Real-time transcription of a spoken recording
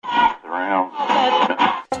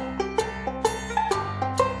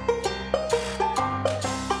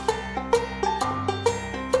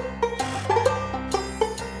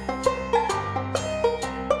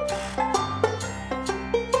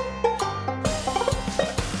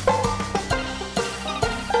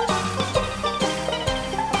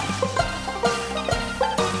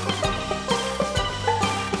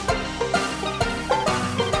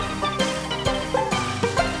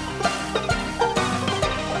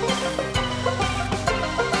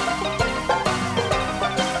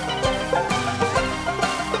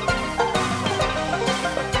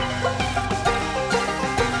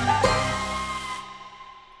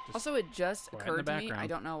Also, it just occurred to me, I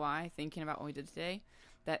don't know why, thinking about what we did today,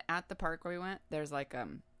 that at the park where we went, there's like a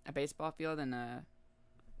baseball field and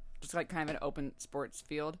just like kind of an open sports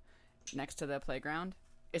field next to the playground.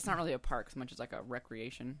 It's not really a park as much as like a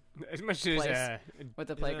recreation. As much place as with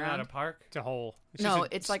the Isn't playground. that a park? it's a hole.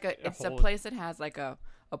 It's a place that has like a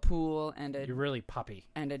pool and You're really puppy.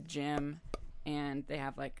 a gym, and they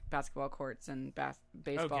have like basketball courts and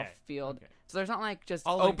baseball Okay, field. okay. So there's not like just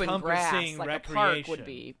All open grass encompassing like a park would recreation.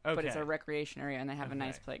 be, but it's a Okay. recreation area, and they have a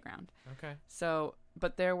nice Okay. playground. Okay. So,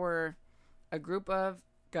 but there were a group of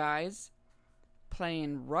guys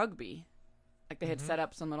playing rugby. Like they had set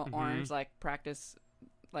up some little orange like practice,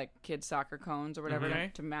 like kids soccer cones or whatever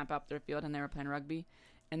Okay. to map out their field, and they were playing rugby.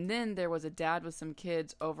 And then there was a dad with some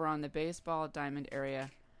kids over on the baseball diamond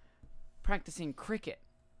area practicing cricket.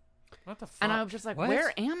 What the fuck? And I was just like, What?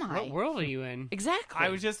 where am I? What world are you in? Exactly. I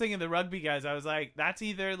was just thinking the rugby guys. I was like, that's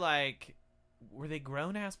either like, were they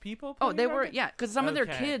grown ass people? Oh, playing they were, rugby? yeah, because some of their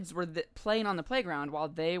Okay. kids were playing on the playground while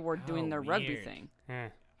they were doing their rugby weird. thing. Yeah.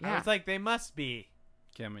 I Yeah. was like, they must be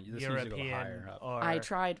Kim, this needs to European go higher up. or I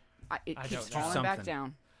tried. It I keeps don't know. falling back Something.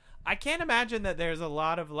 down. I can't imagine that there's a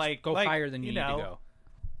lot of like Go like, higher than you need know, to go.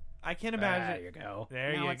 I can't There imagine. you go.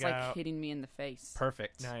 There Now you it's go. like hitting me in the face.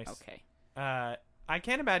 Perfect. Nice. Okay. I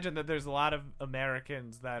can't imagine that there's a lot of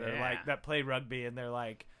Americans that are Yeah. like that play rugby and they're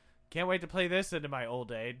like, can't wait to play this into my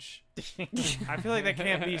old age. I feel like that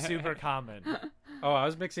can't be super common. Oh, I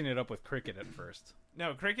was mixing it up with cricket at first.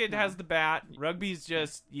 No, cricket has the bat. Rugby's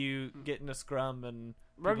just you get in a scrum and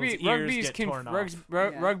Rugby ears get torn off.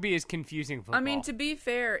 rugby is confusing football. I mean, to be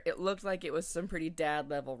fair, it looked like it was some pretty dad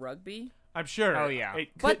level rugby, I'm sure. Oh, yeah. it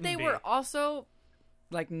but couldn't they be. were also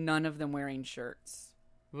like none of them wearing shirts.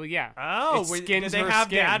 well, yeah. Oh, It's did skins they versus have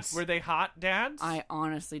skins. dads? Were they hot dads? I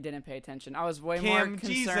honestly didn't pay attention. I was way Kim, more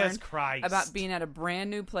Jesus concerned Christ. about being at a brand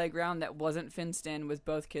new playground that wasn't fenced in with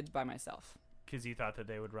both kids by myself. Because you thought that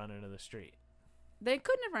they would run into the street. They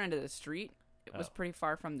couldn't have run into the street. It was Oh. pretty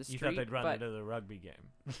far from the You street. thought they'd run but into the rugby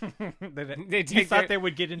game. They You take thought their- they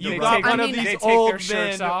would get into You rugby. thought I one mean, of they these take old their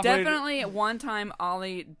shirts men off. definitely at one time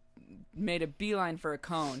Ollie made a beeline for a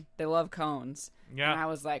cone. They love cones. Yeah. And I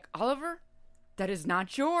was like, Oliver, that is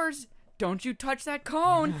not yours. Don't you touch that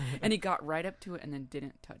cone. And he got right up to it and then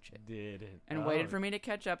didn't touch it. Didn't. And waited for me to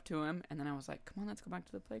catch up to him. And then I was like, come on, let's go back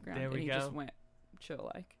to the playground. There and we he go. just went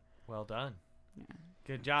chill like. Well done. Yeah.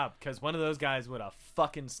 Good job. Because one of those guys would have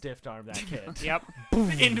fucking stiffed armed that kid. Yep.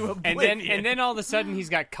 Into oblivion. And then all of a sudden he's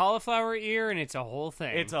got cauliflower ear and it's a whole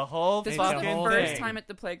thing. It's a whole This fucking was the whole first thing. time at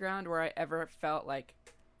the playground where I ever felt like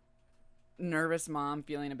nervous mom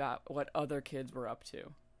feeling about what other kids were up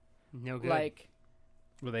to. no good. Like,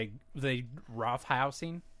 Were they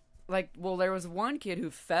roughhousing? well, there was one kid who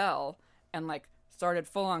fell and like started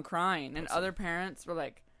full on crying, and other parents were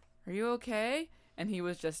like, "Are you okay?" And he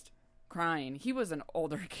was just crying. He was an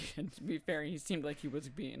older kid, to be fair. He seemed like he was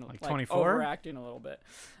being like 24? overacting a little bit,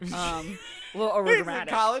 a little He's a overdramatic.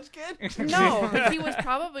 college kid? No, but he was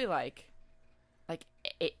probably like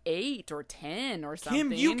 8 or 10 or something.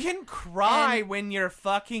 Kim, you can cry And- when you're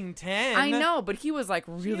fucking 10. I know, but he was like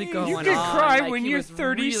really Jeez. going You on. can cry like, when he you're was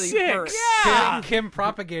really 36. hurt. Yeah. Kim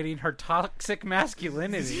propagating her toxic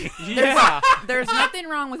masculinity. yeah. There's nothing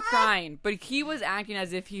wrong with crying, but he was acting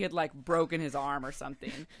as if he had like broken his arm or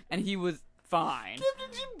something, and he was fine. Kim,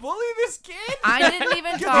 did you bully this kid? I didn't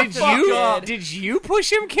even talk Did to the you kid. did you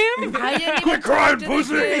push him, Kim? I didn't even talk to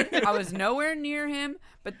the kid. I was nowhere near him,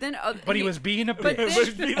 but then But he was being a But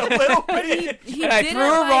bitch. then- a little but bit. he And I didn't, threw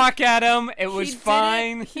a like, rock at him. It was he didn't-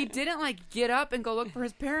 fine. He didn't like get up and go look for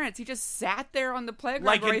his parents. He just sat there on the playground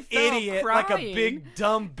Like where an he fell, idiot, crying. like a big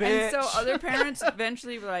dumb bitch. And so other parents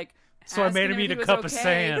eventually were like, So I made asking him if eat he a was cup of okay.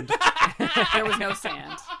 sand. There was no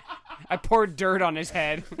sand. I poured dirt on his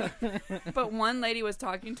head. But one lady was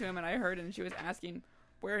talking to him, and I heard it, and she was asking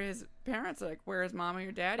where his parents are, like, where his mom or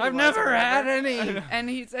your daddy I've was, never or had whatever. any. And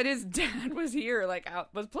he said his dad was here, like,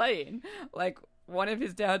 was playing. Like, one of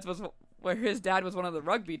his dads was where his dad was one of the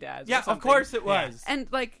rugby dads. or Yeah, of something. course it was. And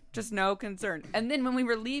like just no concern. And then when we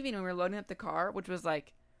were leaving, we were loading up the car, which was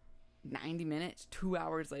like 90 minutes, 2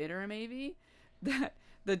 hours later maybe, that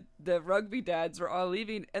the rugby dads were all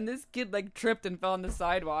leaving, and this kid like tripped and fell on the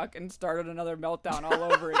sidewalk and started another meltdown all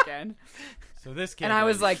over again. So this kid And I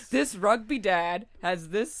was like, this rugby dad has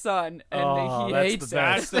this son, and he that's hates the it.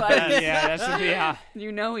 best. That's the Like, best. Yeah, that's yeah.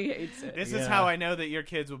 You know he hates it. This is how I know that your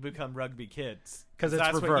kids will become rugby kids. 'Cause it's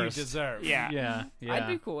that's what you reversed. deserve. Yeah. Yeah. I'd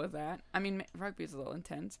be cool with that. I mean, rugby's a little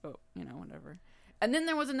intense, but you know, whatever. And then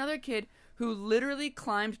there was another kid who literally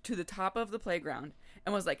climbed to the top of the playground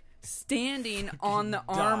and was like standing on the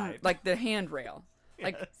arm, died. like the handrail,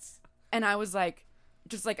 like. Yes. And I was like,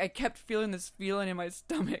 just like I kept feeling this feeling in my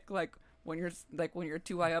stomach, like when you're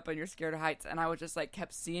too high up and you're scared of heights. And I was just like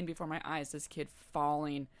kept seeing before my eyes this kid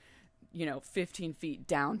falling, 15 feet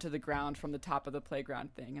down to the ground from the top of the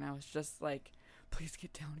playground thing. And I was just like, please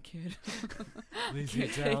get down, kid. Please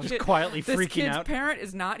Can't get down. take Just it. quietly This freaking kid's out. parent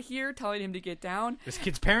is not here telling him to get down. This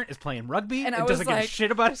kid's parent is playing rugby And and I was doesn't give a like-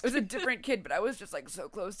 shit about his It was a different kid, but I was just like so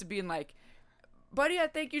close to being like, buddy, I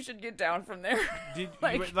think you should get down from there.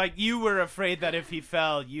 Like you were afraid that if he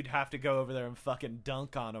fell, you'd have to go over there and fucking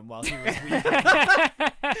dunk on him while he was weeping.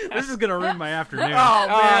 This is gonna ruin my afternoon. Oh,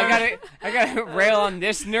 I gotta rail on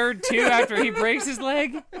this nerd too after he breaks his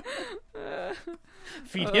leg.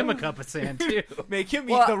 Feed him a cup of sand too. Make him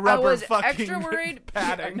eat Well, the rubber I was fucking extra worried.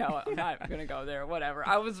 padding. No, I'm not gonna go there. Whatever.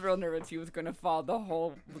 I was real nervous he was gonna fall the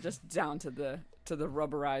whole just down to the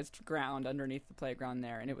rubberized ground underneath the playground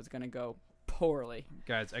there, and it was gonna go poorly.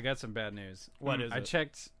 Guys, I got some bad news. What is I it?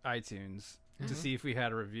 checked iTunes to see if we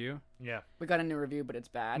had a review. Yeah. We got a new review, but it's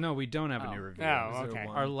bad. No, we don't have a Oh. new review. Oh, okay.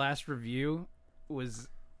 Our last review was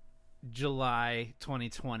July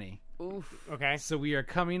 2020. Oof. Okay. So we are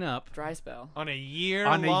coming up Dry spell. On a year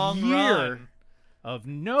on a long year run. of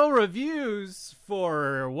no reviews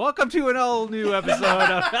for welcome to an all new episode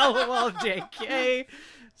of LOLJK.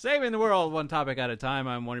 Saving the world one topic at a time.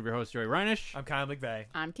 I'm one of your hosts, Joey Reinish. I'm Kyle McVeigh.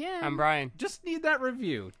 I'm Kim. I'm Brian. Just need that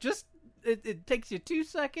review. Just it takes you 2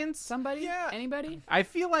 seconds. Somebody? Yeah. Anybody? I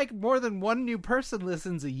feel like more than one new person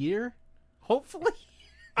listens a year. Hopefully.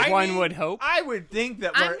 One would hope. I would think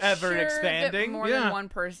that we're I'm ever sure expanding. That more Yeah. than one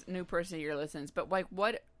new person a year listens, but like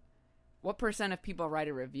what percent of people write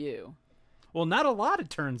a review? Well, not a lot, it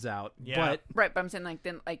turns out. Yeah. But Right, but I'm saying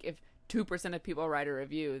like if 2% of people write a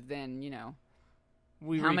review, then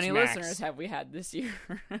We how reach many max. listeners have we had this year?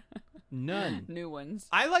 none. New ones.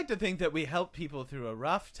 I like to think that we help people through a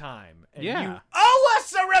rough time. And Yeah. you owe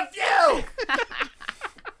us a review!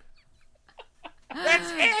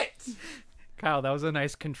 That's it! Kyle, that was a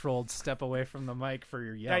nice controlled step away from the mic for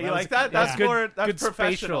your yell. Yeah, you was like that? That's good, more, that's good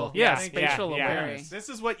professional. spatial. Yeah, Thank you. spatial Yeah, awareness. This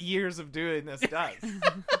is what years of doing this does.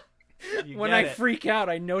 You When get I it. freak out,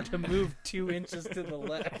 I know to move 2 inches to the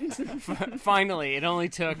left. Finally, it only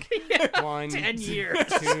took 1, 10 years.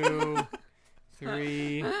 2,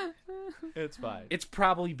 3. It's fine. It's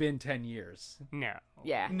probably been 10 years. No.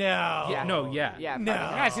 Yeah. No. Yeah. No, yeah. Yeah. No.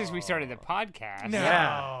 probably. Not since we started the podcast. No.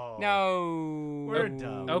 Yeah. No. We're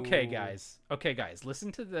dumb. Okay, guys.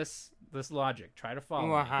 Listen to this logic. Try to follow.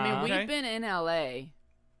 me. I mean, Okay. we've been in LA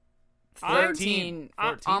 14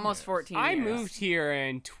 almost years. 14 I years. moved here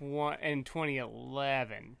in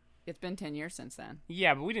 2011. It's been 10 years since then.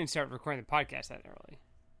 Yeah, but we didn't start recording the podcast that early.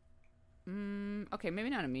 Okay, maybe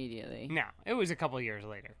not immediately. No, it was a couple of years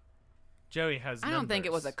later. Joey has I don't think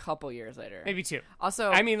it was a numbers. couple years later. Maybe 2. Also,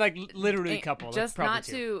 I mean, like literally a eh, couple. Just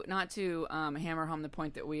probably not 2. to hammer home the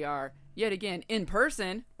point that we are yet again in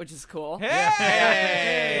person, which is cool.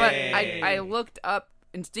 Hey! But I looked up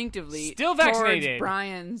instinctively Still vaccinated. towards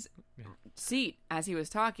Brian's seat as he was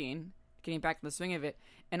talking, getting back to the swing of it,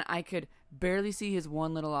 and I could barely see his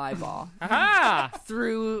one little eyeball Aha!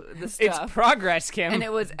 through the It's stuff. progress, Kim. And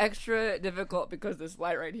it was extra difficult because this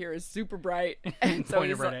light right here is super bright, and so Pointed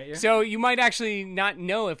he's right like, at you. So you might actually not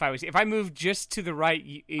know if I moved just to the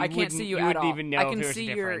right. I can't see you at wouldn't all. even know I if can there was see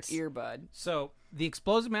a your difference. earbud. So, the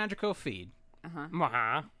Explosive Magico feed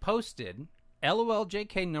Uh-huh. posted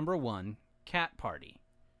LOLJK number 1 cat party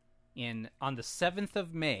on the 7th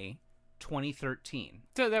of May, 2013.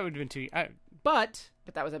 So that would have been 2. But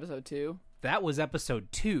But that was episode 2. that was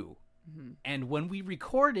episode 2. And when we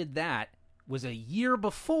recorded that was a year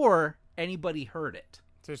before anybody heard it.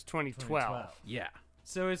 So it's 2012. Yeah.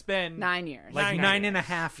 So it's been 9 years. Like 9 9 and a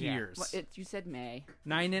half Yeah. years. Well, you said May.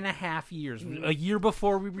 9 and a half years. A year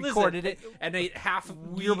before we recorded it, and a half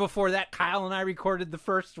year before that, Kyle and I recorded the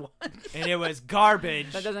first one. and it was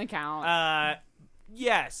garbage. That doesn't count.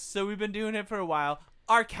 Yes. So we've been doing it for a while.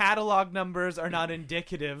 Our catalog numbers are not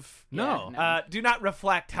indicative. No. Yeah, Do not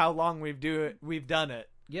reflect how long we've done it.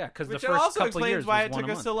 Yeah, because the Which first also couple years explains why was it one took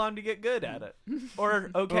a us month. so long to get good at it. Or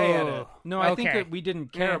okay at it. No, I think Okay. that we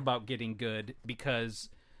didn't care Yeah. about getting good because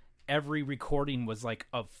every recording was like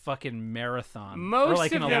a fucking marathon. Most or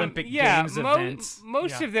like of an them, Olympic yeah, Games event.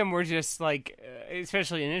 most Yeah. of them were just like,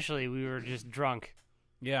 especially initially, we were just drunk.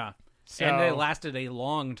 Yeah. So, And they lasted a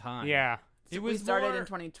long time. Yeah. So It we was started more- in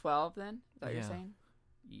 2012 then? Is that what you're Yeah. saying?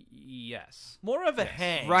 Yes. More of a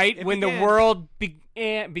hang. Right It when began- the world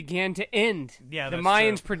began to end. Yeah, the that's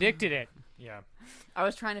Mayans true. predicted it. Yeah. I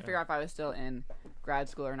was trying to figure out if I was still in grad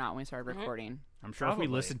school or not when we started recording. I'm sure Probably. if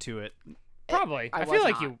we listened to it. Probably. I I was feel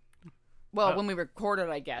like not. you. Well, when we recorded,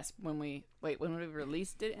 I guess. When we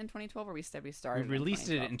released it in 2012, or we said we We started? released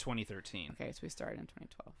it in in 2013. Okay, so we started in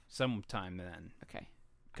 2012. Sometime then. Okay.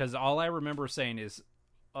 Because all I remember saying is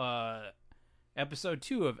episode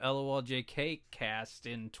 2 of LOLJK cast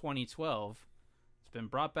in 2012. It's been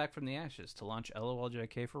brought back from the ashes to launch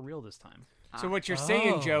LOLJK for real this time. So what you're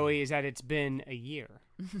saying, Oh. Joey, is that it's been a year.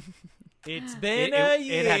 It's been it, a it-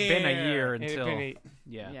 year. it had been a year It had until been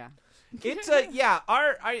Yeah. It's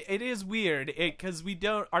it is weird because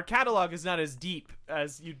our catalog is not as deep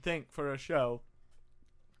as you'd think for a show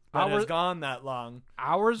that has gone that long.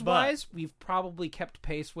 hours But- wise, we've probably kept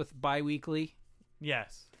pace with bi-weekly.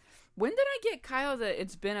 Yes. When did I get Kyle the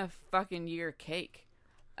 "It's been a fucking year" cake?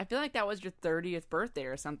 I feel like that was your 30th birthday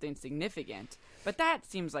or something significant, but that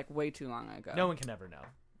seems like way too long ago. No one can ever know.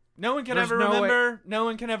 No one can There's ever no way- remember. No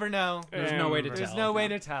one can ever know. There's no way to There's tell. no way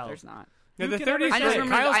to tell. There's not. No, Who the can ever 30th. I just say?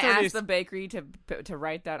 remember Kyle's I 30th asked the bakery to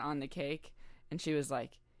write that on the cake, and she was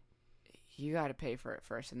like, "You got to pay for it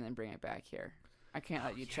first, and then bring it back here. I can't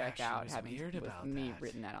let you yeah, check she out was having weird with about me that.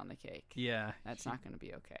 written that on the cake. Yeah. That's not going to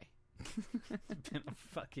be okay." Been a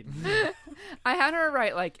fucking I had her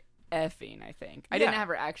write like effing. I think I didn't Yeah. have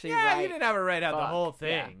her actually Yeah, write. you didn't have her write out the fuck, whole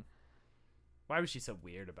yeah. thing. Why was she so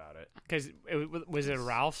weird about it? Because was it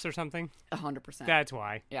Ralph's or something? 100%. That's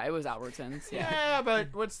why. Yeah, it was Albertsons. Yeah, Yeah, but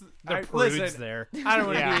what's the I- prudes listen, there. I don't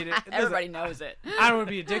want to Yeah. be. Listen, everybody knows it. I don't want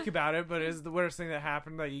to be a dick about it, but is the worst thing that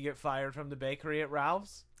happened that you get fired from the bakery at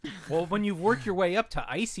Ralph's? Well, when you work your way up to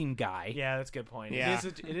icing guy, Yeah, that's a good point. Yeah.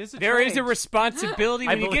 It is a There is a trade. responsibility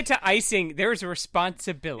I when you believe- get to icing. There is a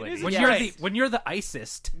responsibility. It is when Yeah. you're the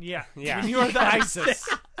icist, Yeah. Yeah. When you're the ISIS.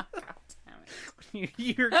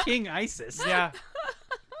 you're King Isis. Yeah.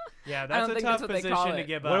 Yeah, I that's don't a think tough that's what they call position to it.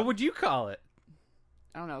 give up. What would you call it?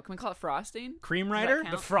 I don't know. Can we call it frosting? Cream Does that Rider?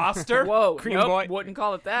 count? The Froster? Whoa, Cream nope, boy. wouldn't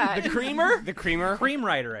call it that. The Creamer? The creamer, Cream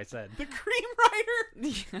Rider, I said. The Cream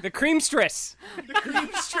Rider? the creamstress. The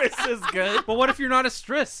Creamstress is good. But what if you're not a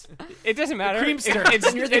Striss? It doesn't matter. creamster.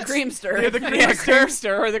 You're the creamster. You're the Yeah, Creamster.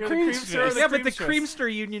 creamster or the You're the creamster or creamstress. the Yeah, but the creamstress.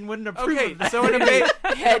 Creamster Union wouldn't approve Okay, of that. so in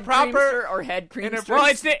a head proper creamster or head in a creamster. Well,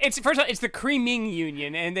 it's first of all, it's the creaming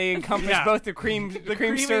union, and they encompass Yeah. both the creamsters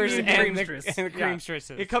creaming and creamstress. the Yeah.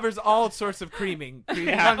 creamstresses. it covers all sorts of creaming. Creaming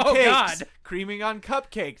Yeah. on Oh, cakes, God. creaming on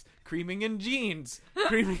cupcakes, creaming in jeans,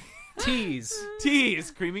 creaming Teas. teas,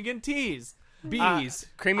 creaming in teas. Bees.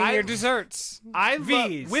 Creaming I- your desserts. I love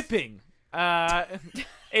V's. whipping.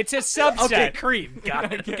 It's a subset. Okay, cream.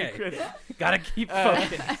 Got it. Okay, Okay. good. Gotta keep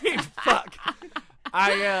focused. Fuck.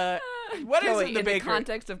 What is Joey, in the in the bakery?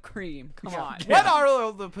 context of cream. Come on. What are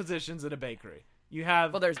all the positions in a bakery? You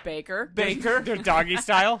have Well, there's baker, baker, They're doggy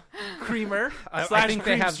style. creamer, I slash think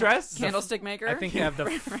they have creamstress, candlestick maker. I think they have the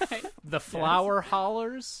right. the flour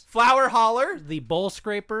haulers, flour hauler, the bowl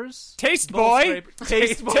scrapers, Taste bowl boy. scraper,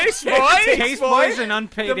 taste boy, Taste boy. taste boys, and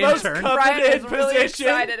unpaid The most intern. Brian coveted was really position.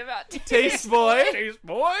 excited about Taste boy, Taste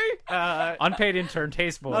boy. uh, Unpaid intern,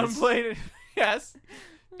 taste boys. unplayed. Yes,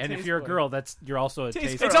 And if taste you're a boy. girl, you're also a Taste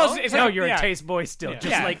taste. girl. It's also it's no, like- you're yeah. a taste boy still. Yeah.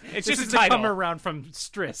 Just Yeah, like it's this just is a to come title. around from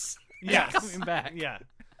Striss. yes, Coming back. yeah,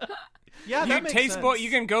 yeah. You That makes taste sense. boy. You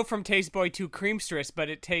can go from taste boy to creamstress, but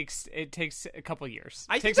it takes a couple years.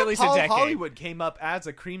 I It think takes at that least Paul a decade. Hollywood came up as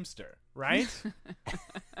a creamster, right?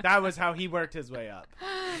 That was how he worked his way up.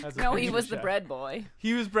 as a No, he creamster was the chef. bread boy.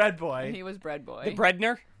 He was bread boy. He was bread boy. The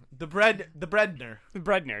breadner, The breadner. the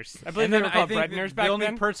breadners. I believe And they then were I called think breadners the back only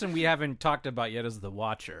then. person we haven't talked about yet is the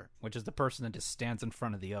watcher, which is the person that just stands in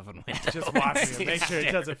front of the oven window. Just watching it, make sure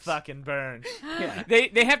it doesn't fucking burn. Yeah.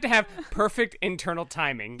 They have to have perfect internal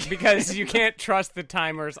timing because you can't trust the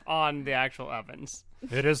timers on the actual ovens.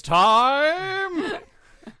 It is time.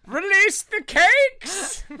 Release the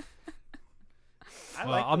cakes.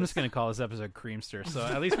 Well, I'm just gonna call this episode Creamster, so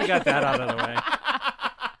at least we got that out of the way.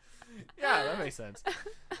 Yeah, that makes sense.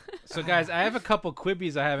 So, guys, I have a couple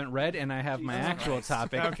quibbies I haven't read, and I have my actual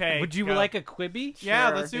topic. Okay, Would you go. like a quibby? Yeah,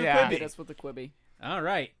 Sure. let's do Yeah. a Hit Quibi. us with the Quibi. All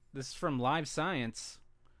right. This is from Live Science.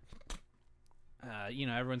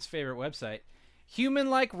 Everyone's favorite website.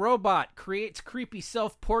 Human-like robot creates creepy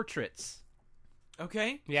self-portraits.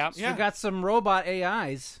 Okay. Yeah. So you got some robot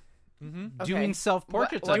AIs doing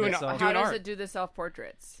self-portraits of themselves. How does it do the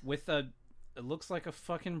self-portraits? With a... It looks like a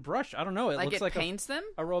fucking brush. I don't know. It Like looks it like paints them?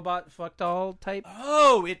 a robot fuck doll type.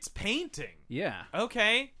 Oh, it's painting. Yeah.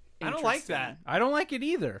 Okay. I don't like that. I don't like it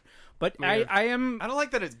either. But Weird. I am... I don't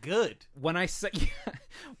like that it's good. When I saw,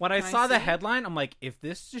 when I saw the headline, I'm like, if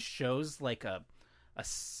this just shows like a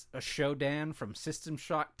Shodan from System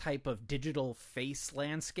Shock type of digital face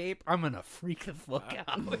landscape, I'm gonna freak the fuck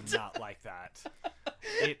out. Not like that.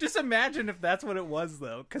 Just imagine if that's what it was,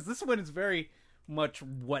 though, because this one is very much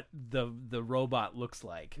what the robot looks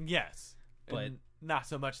like. Yes, but and not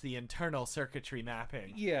so much the internal circuitry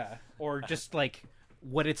mapping. Yeah, or just like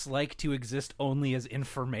what it's like to exist only as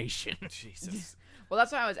information. Jesus. Well,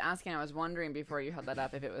 that's why I was asking. I was wondering before you held that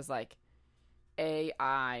up if it was like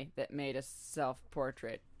AI that made a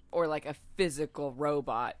self-portrait or like a physical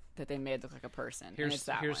robot that they made look like a person. Here's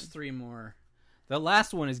one. 3 more. The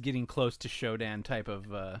last one is getting close to Shodan type of.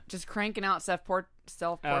 Just cranking out self-portraits.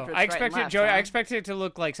 I expected right and left, Joey. huh? I expected it to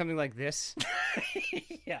look like something like this.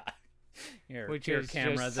 Yeah. Here, Which here, is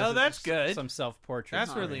camera. just- This Oh, is that's good. Some self-portrait.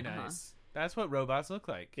 That's really Uh-huh. nice. That's what robots look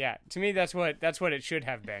like. Yeah, to me that's what it should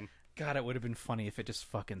have been. God, it would have been funny if it just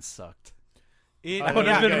fucking sucked. It That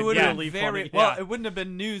would've been really funny. well. Yeah. It wouldn't have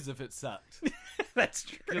been news if it sucked. That's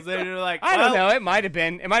true. Because they were like, I don't know. It might have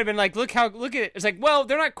been. It might have been like, look at it. It's like, well,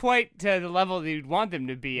 they're not quite to the level that you'd want them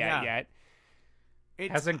to be at Yeah. yet. He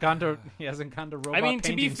Hasn't gone to robot I mean, to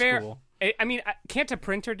be painting fair, school. can't a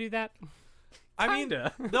printer do that? I mean,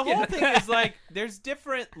 Kinda. the whole thing is like, there's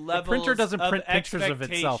different levels. printer doesn't of print pictures of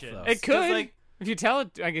itself, expectation. though. It could, like, if you tell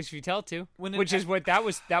it. I guess if you tell it to, When it- which is what that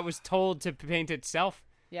was told to paint itself.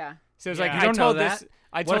 Yeah. So it's Yeah. like You I don't know told that. this.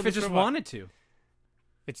 I What told if it this just robot- wanted to?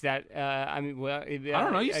 It's that. I mean, well, I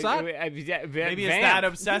don't know, you saw it. maybe it's that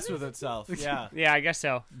obsessed with itself. Yeah. Yeah, I guess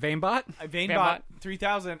so. Veinbot? Veinbot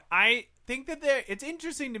 3000. I think that it's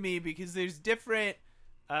interesting to me because there's different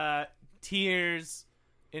tiers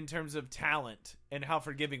in terms of talent and how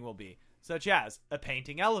forgiving we'll be, such as a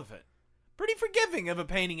painting elephant. Pretty forgiving of a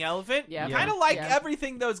painting elephant. Yeah. Kind of like Yeah.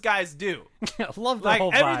 everything those guys do. Love the Like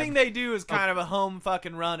whole everything vibe. they do is kind of a home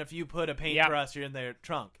fucking run if you put a paintbrush in their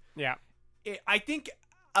trunk. Yeah. I think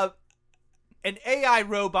an AI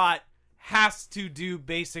robot has to do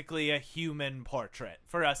basically a human portrait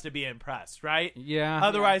for us to be impressed, right? Yeah.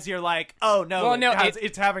 Otherwise, you're like, oh no, Well, no,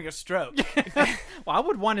 it's having a stroke. Well, I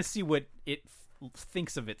would want to see what it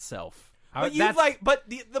thinks of itself. But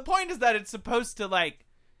the point is that it's supposed to like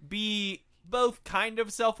be both kind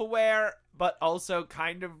of self-aware, but also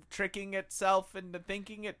kind of tricking itself into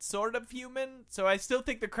thinking it's sort of human. So I still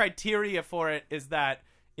think the criteria for it is that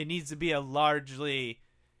it needs to be a largely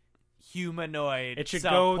humanoid. It should go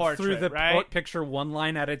self-portrait, through the right? picture one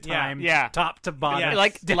line at a time, Yeah. top to bottom, Yeah.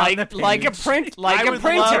 Like down like the like a page. print I like a would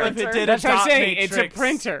printer. love if it did That's a what I'm dot saying. matrix. It's a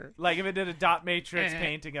printer. Like if it did a dot matrix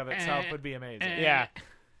painting of itself would be amazing. Yeah.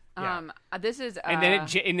 This is And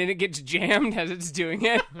then it gets jammed as it's doing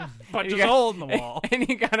it. punches You a got- hole in the wall. And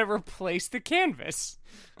you gotta replace the canvas.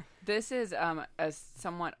 This is a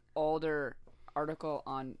somewhat older article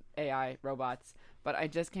on AI robots, but I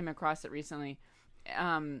just came across it recently,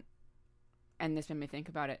 and this made me think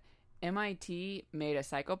about it. MIT made a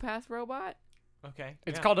psychopath robot. Okay.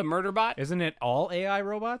 It's yeah. called a murder bot. Isn't it all AI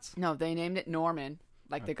robots? No, they named it Norman,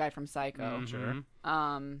 like the guy from Psycho. Sure.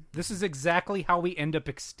 Um, This is exactly how we end up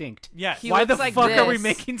extinct. Yes. He Why the looks like fuck are we this.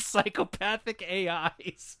 making psychopathic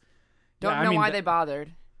AIs? don't Yeah, I know mean, why th- they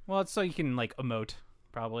bothered. Well, it's so you can like emote,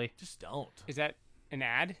 probably. Just don't. Is that an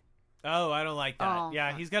ad? Oh, I don't like that. Oh, yeah,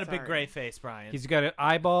 fuck, he's got a big sorry. gray face, Brian. He's got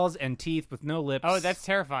eyeballs and teeth with no lips. Oh, that's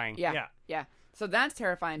terrifying. Yeah, Yeah. yeah. So that's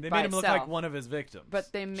terrifying. They by made him look itself. like one of his victims.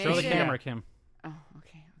 But they made Show the it. camera, Kim. Oh,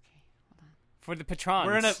 okay. For the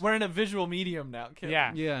patrons. we're in a visual medium now. Kim.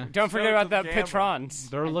 Yeah. Yeah. Don't forget Show it about to the the camera. patrons.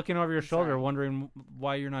 They're looking over your shoulder, sorry. wondering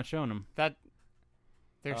why you're not showing them. That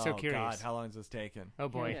they're so Oh, curious. God, how long is this taking? Oh Here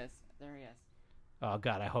boy. he is. There he is. Oh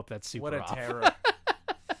God, I hope that's super What a off. terror.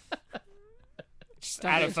 Just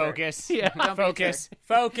Don't out be of a jerk. focus. Yeah. Don't be a Focus.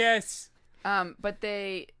 Focus. But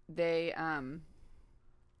they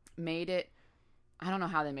made it. I don't know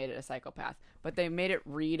how they made it a psychopath, but they made it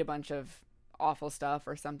read a bunch of awful stuff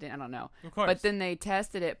or something. I don't know. Of course. But then they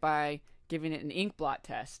tested it by giving it an ink blot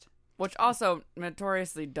test, which also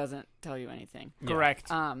notoriously doesn't tell you anything.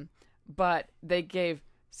 Correct. But they gave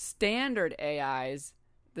standard AIs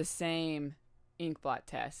the same ink blot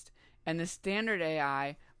test, and the standard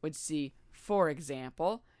AI would see, for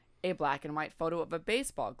example, a black and white photo of a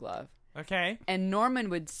baseball glove. Okay. And Norman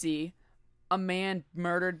would see a man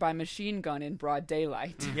murdered by machine gun in broad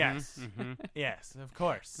daylight. Yes. Yes, of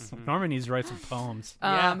course. Norman needs to write some poems.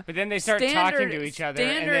 But then they start talking to each other.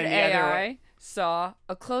 Standard and then the AI saw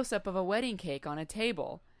a close-up of a wedding cake on a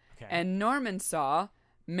table. Okay. And Norman saw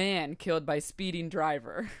man killed by speeding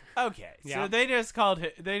driver. Okay. Yeah. So they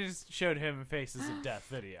just showed him Faces of Death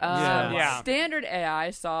video. Standard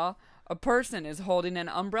AI saw a person is holding an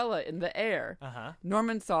umbrella in the air. Uh-huh.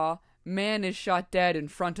 Norman saw man is shot dead in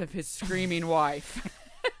front of his screaming wife.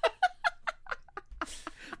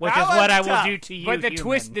 Which That is what one's I will tough. do to you. But the human.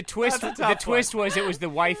 twist That's a tough was it was the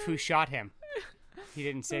wife who shot him. He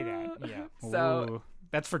didn't say that. Yeah. So Ooh.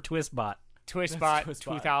 That's for Twistbot. Twistbot Twistbot.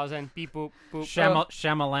 2000. Beep boop boop.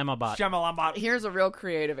 Shamalamabot. Shyamalama. here's a real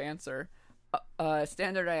creative answer.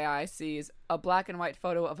 Standard AI sees a black and white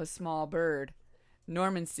photo of a small bird.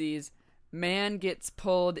 Norman sees man gets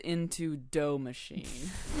pulled into dough machine.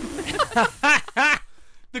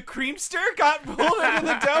 The creamster got pulled into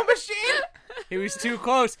the dough machine? He was too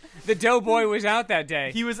close. The doughboy was out that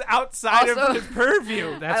day. He was outside Also- of his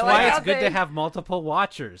purview. That's I like why how it's good they- to have multiple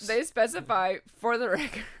watchers. They specify, for the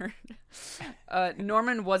record,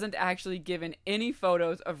 Norman wasn't actually given any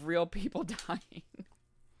photos of real people dying.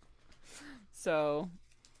 So,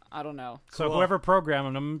 I don't know. So Cool. whoever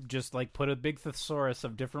programmed him just like put a big thesaurus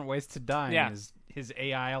of different ways to die Yeah. in his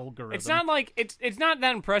AI algorithm. It's not like it's not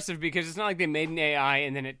that impressive because it's not like they made an AI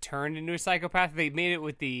and then it turned into a psychopath. They made it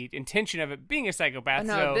with the intention of it being a psychopath.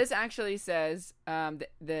 No, so this actually says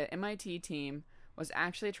the MIT team was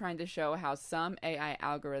actually trying to show how some AI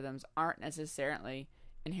algorithms aren't necessarily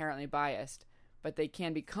inherently biased, but they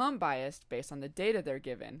can become biased based on the data they're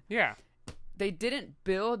given. yeah. They didn't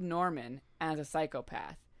build Norman as a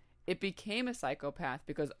psychopath. It became a psychopath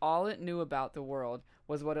because all it knew about the world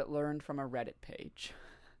was what it learned from a Reddit page.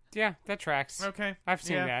 Yeah, that tracks. Okay. I've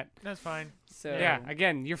seen Yeah, that. That's fine. So Yeah,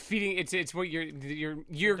 again, you're feeding it's what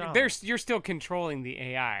you're still controlling the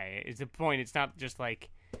AI. Is the point. It's not just like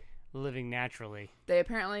living naturally. they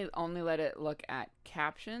apparently only let it look at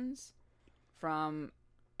captions from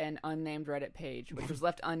an unnamed Reddit page, which was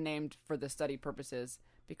left unnamed for the study purposes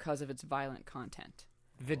because of its violent content.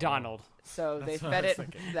 The Donald. So they That's what fed I was it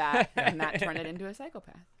thinking. that, and that turned it into a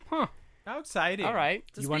psychopath. How exciting. All right.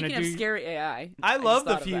 So You wanna speaking of do- scary AI, I just love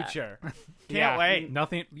the thought of that. future. Can't Yeah. wait.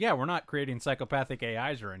 Nothing. Yeah, we're not creating psychopathic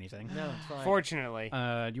AIs or anything. No, it's fine. Fortunately. Do you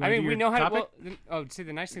I want mean, to do we your know how topic? to. See,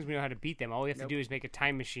 the nice thing is we know how to beat them. All we have to do is make a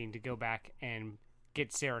time machine to go back and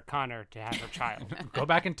get Sarah Connor to have her child. Go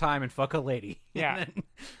back in time and fuck a lady. Yeah.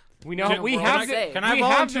 We know Can- we can have. I- The, Can I we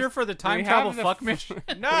have volunteer the- for the time we travel have the- fuck mission?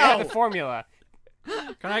 We have the No. formula.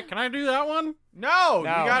 Can I do that one? No, you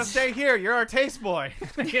No. gotta stay here. You're our taste boy.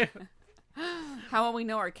 How will we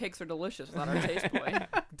know our cakes are delicious without our taste boy?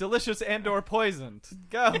 Delicious and/or poisoned.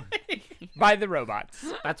 Go. By the robots.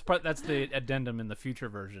 That's the addendum in the future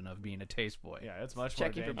version of being a taste boy. Yeah, it's much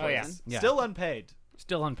Checking for more Oh, dangerous. yeah. Yeah. Still unpaid.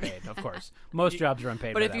 Still unpaid, of course. Most jobs are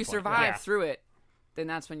unpaid. But by if that you point. survive Yeah. through it, then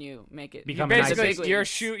that's when you make it. Become the Basically, big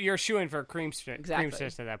leagues. you're shooing for creamstress Exactly.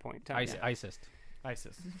 at that point. in time. ISIS.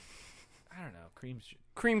 ISIS. I don't know.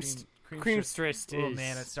 Creamstress Oh is.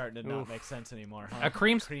 man, it's starting to not Oof. make sense anymore. A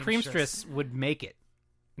creamstress would make it,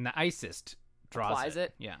 and the ISIS draws Applies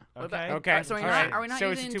it. Yeah, What Okay. about- Okay, So all are right. we not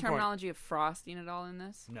So it's a using 2-point. terminology of frosting at all in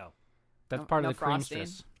this? No. that's No- part no of the frosting?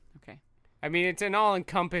 creamstress. Okay. I mean, it's an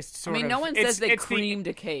all-encompassed I sort mean, of. no one it's- says they it's the- creamed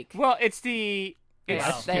a cake. Well, it's the. They,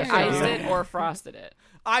 It's, they Yeah. iced Yeah. it or frosted it.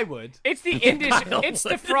 I would. it's the industry. It's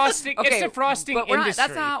the frosting. Okay, it's the frosting but industry.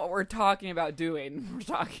 that's not what we're talking about doing. We're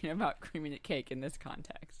talking about creaming a cake in this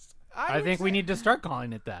context. I would think we say- need to start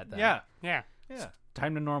calling it that. Then. Yeah. Yeah, Yeah.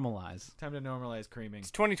 Time to normalize. Time to normalize creaming.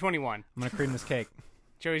 it's 2021. I'm gonna cream this cake.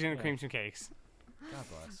 Joey's gonna cream some cakes. God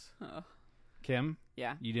bless. Oh, Kim,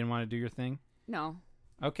 yeah. you didn't want to do your thing. No.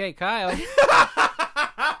 Okay, Kyle.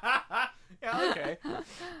 Yeah, okay.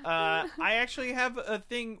 I actually have a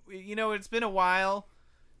thing. You know, it's been a while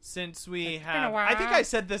since we have. I think I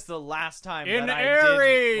said this the last time. that I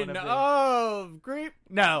did one of the- of creep.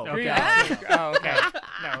 No. Okay. Oh, okay.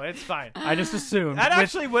 No, it's fine. I just assumed. That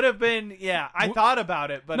actually would have been. Yeah, I thought about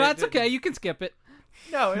it, but No, it that's okay. didn't. You can skip it.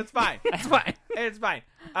 No, it's fine. It's fine. It's fine.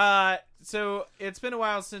 So it's been a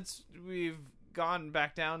while since we've gone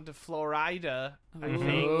back down to Florida. I think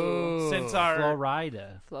Ooh. since our.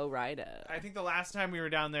 Florida. Florida. I think the last time we were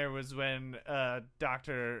down there was when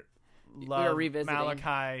Dr. were Love revisiting.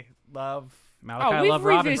 Malachi Love. Malachi Oh, we've Love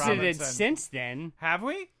Robinson. revisited Robinson. since then. Have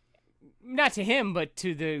we? Not to him, but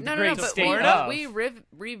to the No, great but state Florida? of.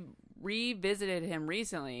 we revisited him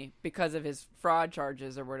recently because of his fraud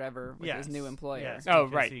charges or whatever with his new employer. Yes, oh,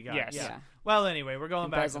 right. Yes. Yeah. Well, anyway, we're going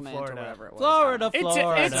back to Embezzlement Florida. or whatever it was. Florida.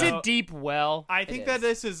 It's a deep well. I think It that is.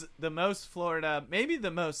 this is the most Florida, maybe the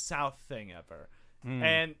most South thing ever.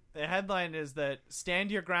 And the headline is that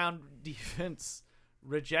Stand Your Ground defense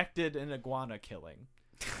rejected an iguana killing.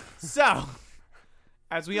 So,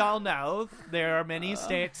 as we all know, there are many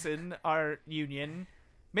states in our union.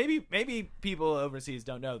 Maybe people overseas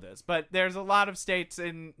don't know this, but there's a lot of states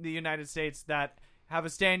in the United States that have a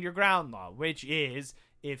Stand Your Ground law, which is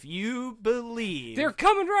if you believe They're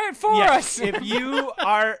coming right for us. if you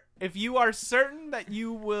are certain that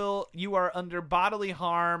you are under bodily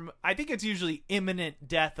harm, I think it's usually imminent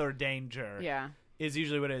death or danger. Yeah. Is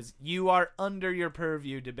usually what it is. You are under your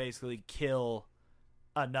purview to basically kill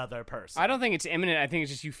another person. I don't think it's imminent. I think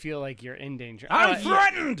it's just you feel like you're in danger. I'm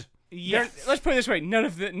threatened. Yes. Let's put it this way: none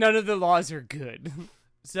of the laws are good.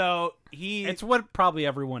 So It's what probably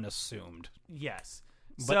everyone assumed, yes,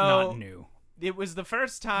 but so not new. it was the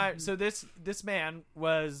first time. So this man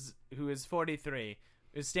who is 43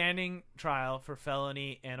 is standing trial for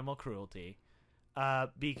felony animal cruelty,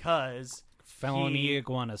 because Felony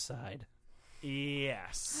iguanacide.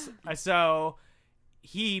 yes. So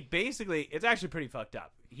he basically, it's actually pretty fucked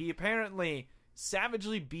up. He apparently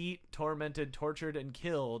savagely beat, tormented, tortured, and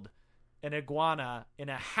killed an iguana in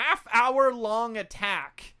a half-hour-long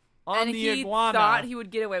attack on And the he iguana. thought he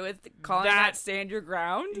would get away with calling that Stand Your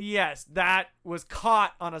Ground? Yes, that was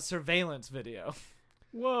caught on a surveillance video.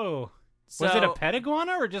 Whoa. So, Was it a pet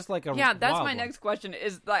iguana or just like a Yeah, that's wild my one? next question.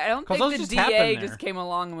 Is like, I don't 'Cause think those the just happen DA there. just came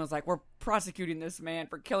along and was like, "We're prosecuting this man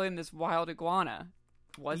for killing this wild iguana."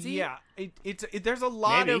 Was he? Yeah, there's a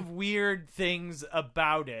lot Maybe. of weird things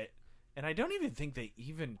about it, and I don't even think they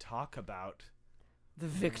even talk about The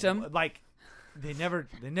victim. Like, they never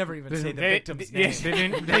even say the They- victim's yeah,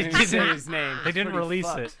 name. They didn't say his name. They didn't pretty release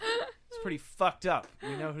fucked. it. It's pretty fucked up.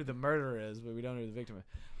 We know who the murderer is, but we don't know who the victim is.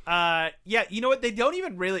 Yeah, you know what? They don't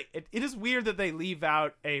even really. It is weird that they leave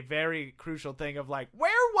out a very crucial thing of like,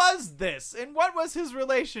 where was this and what was his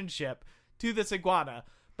relationship to this iguana?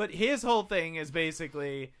 But his whole thing is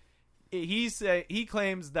basically, he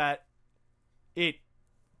claims that it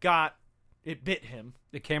bit him,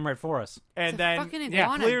 It came right for us. and It's a then fucking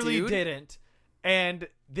iguana, clearly dude. didn't. And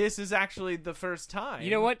this is actually the first time. You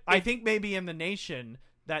know what? I think maybe in the nation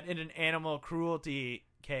that in an animal cruelty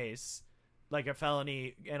case, like a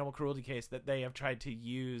felony animal cruelty case, that they have tried to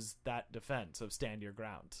use that defense of stand your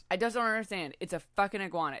ground. I just don't understand. It's a fucking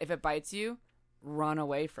iguana. If it bites you, run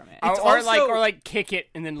away from it. It's or also- like kick it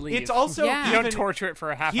and then leave. It's also Yeah. you don't even- torture it for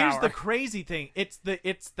a half Here's hour. the crazy thing. It's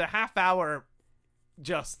the half hour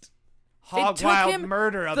just It hog took wild him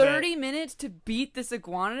murder of 30 it. minutes to beat this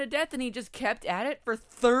iguana to death, and he just kept at it for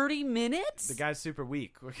 30 minutes? The guy's super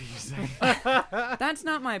weak. What can you say? That's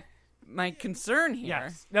not my concern here.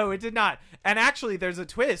 Yes. No, it did not. And actually, there's a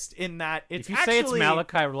twist in that it's If you actually say it's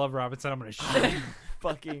Malachi Love Robinson, I'm going to shit.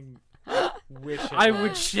 fucking wish it I was.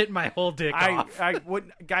 would shit my whole dick off. I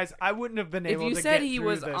wouldn't, guys. I wouldn't have been If able you to said get he through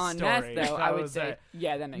was this on story. meth, though, That I would was say, it.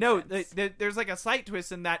 yeah, that makes No, sense. there's like a slight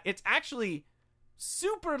twist in that it's actually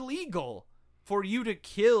super legal for you to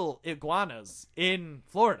kill iguanas in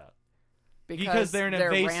Florida because they're an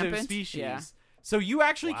invasive rampant? species. Yeah. So you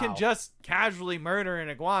actually can Wow. just casually murder an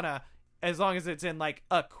iguana as long as it's in like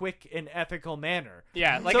a quick and ethical manner.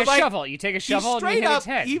 yeah, like So, a shovel. You take a shovel and you straight hit up, its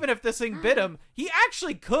head. even if this thing bit him, he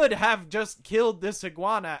actually could have just killed this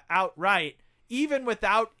iguana outright, even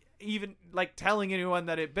without even like telling anyone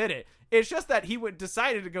that it bit it. It's just that he would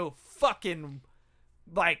decided to go fucking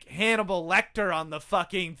like Hannibal Lecter on the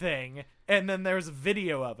fucking thing, and then there's a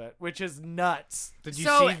video of it, which is nuts. Did you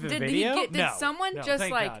So see the did video? Did No, someone no, just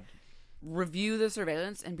thank like God. review the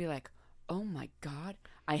surveillance and be like, "Oh my god,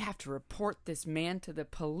 I have to report this man to the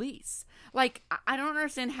police"? Like, I don't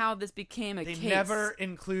understand how this became a They case. never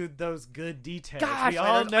include those good details. Gosh, we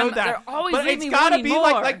all I know don't- that. they're always but leaving it's me gotta wanting be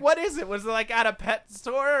more. like what is it? Was it like at a pet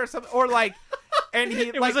store or something? Or like, and he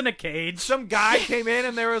It like was in a cage. some guy came in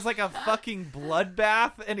and there was like a fucking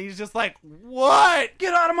bloodbath, and he's just like, "What?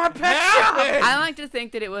 Get out of my pet happened?" I like to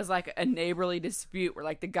think that it was like a neighborly dispute where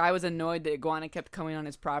like the guy was annoyed that iguana kept coming on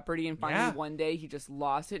his property, and finally Yeah. one day he just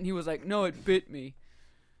lost it, and he was like, "No, it bit me."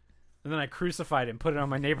 And then I crucified it and put it on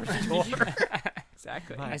my neighbor's door.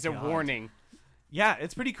 Exactly. My as a God. warning. Yeah,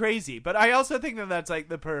 it's pretty crazy. But I also think that that's like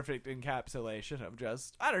the perfect encapsulation of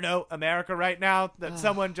just, I don't know, America right now. That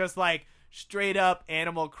someone just like straight up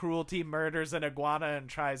animal cruelty murders an iguana and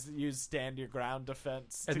tries to use stand your ground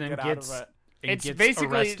defense And to then get gets out of it. and It's gets basically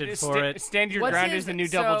arrested for it. Stand Your What's Ground his- is the new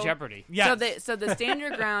so- Double Jeopardy. Yes. So the Stand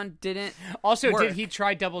Your Ground didn't. Also, work. did he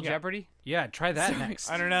try Double Jeopardy? Yeah, try that next.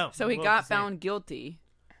 I don't know. So he We'll got have to see. found guilty.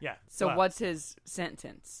 Yeah. So well, what's his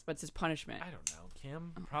sentence? What's his punishment? I don't know,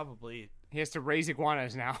 Kim. Probably. He has to raise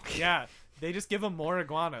iguanas now. Yeah. They just give him more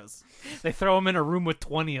iguanas. They throw him in a room with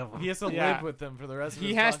 20 of them. He has to Yeah. live with them for the rest of his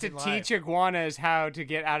He has to fucking life. teach iguanas how to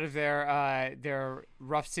get out of their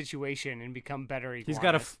rough situation and become better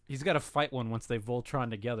iguanas. He's got to fight one once they Voltron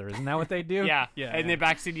together. Isn't that what they do? Yeah, yeah. and they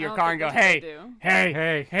back into I your don't car and think go, that's what "Hey,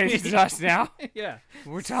 they do. hey, this is us now. yeah.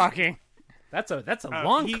 We're talking." That's a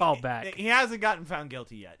long He- callback. He hasn't gotten found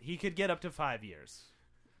guilty yet. He could get up to 5 years.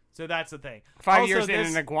 So that's the thing. 5 Also, years in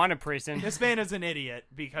this, an iguana prison. This man is an idiot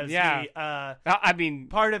because Yeah. he I mean,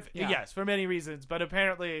 part of Yeah. yes, for many reasons, but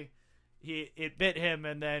apparently it bit him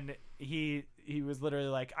and then he was literally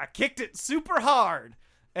like, I kicked it super hard.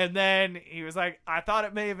 And then he was like, I thought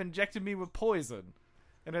it may have injected me with poison.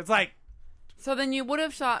 And it's like, So then you would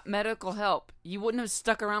have sought medical help. You wouldn't have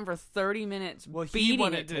stuck around for 30 minutes well, he beating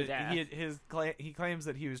wanted it to death. he claims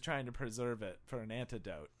that he was trying to preserve it for an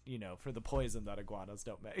antidote, for the poison that iguanas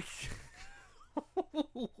don't make.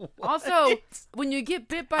 Also, when you get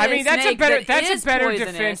bit by I mean, a that's a snake better- that that's a is better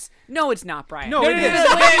poisonous- defense. No, it's not, Brian. No, no, it no,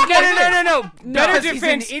 is. no, no. Better Because he's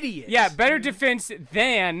an defense, idiot. Yeah, better defense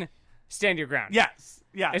than stand your ground. yes.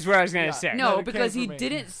 Yeah. is what I was gonna say. No, That because came he from me.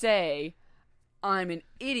 didn't say, I'm an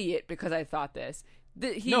idiot because I thought this.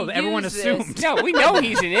 Everyone used this- assumed. No, we know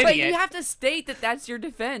he's an idiot. But you have to state that that's your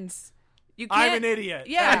defense. You can't. I'm an idiot.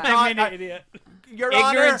 Yeah. I'm an idiot. Your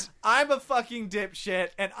Ignorance- Honor, I'm a fucking dipshit,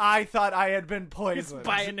 and I thought I had been poisoned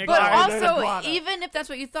By an But by an also, iguana. even if that's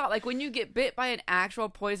what you thought, like when you get bit by an actual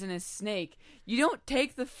poisonous snake, you don't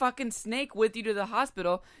take the fucking snake with you to the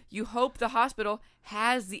hospital. You hope the hospital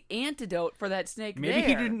has the antidote for that snake Maybe there.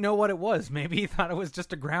 he didn't know what it was. Maybe he thought it was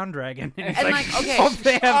just a ground dragon. And, he's And like, like, okay, hope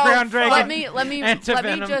they have ground dragon. let me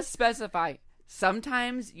antivenom. just specify.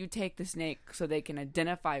 Sometimes you take the snake so they can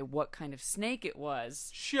identify what kind of snake it was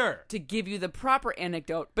Sure. to give you the proper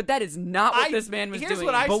anecdote, but that is not what this man was here's doing.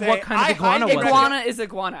 what I But say. what kind of I iguana highly was it? Iguana is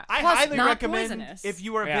iguana. I Plus, highly not recommend poisonous. if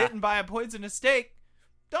you were Yeah. bitten by a poisonous snake,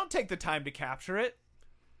 don't take the time to capture it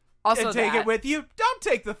also and take that, it with you. Don't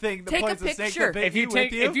take the thing, the Take a poisonous snake picture. that bit if you with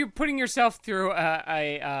take you. if you're putting yourself through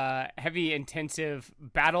a heavy intensive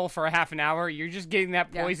battle for a half an hour, you're just getting that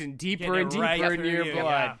Yeah. poison deeper Getting and it right deeper into through your you, blood.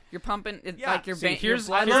 yeah. You're pumping it Yeah. like your See, vein. here's- your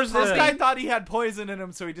blood here's is the- This pumping, guy thought he had poison in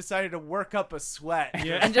him, so he decided to work up a sweat.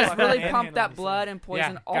 and just really pump Manhandle that himself. blood and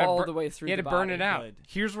poison gotta all bur- the way through. you had the to burn body. it out. Good.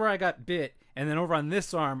 Here's where I got bit, and then over on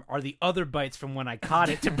this arm are the other bites from when I caught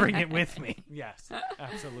it to bring it with me. Yes,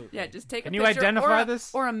 absolutely. Yeah, just take Can a you picture identify or a,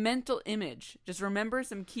 this? or a mental image. Just remember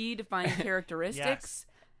some key defining characteristics.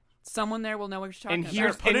 Someone there will know what you're talking And about.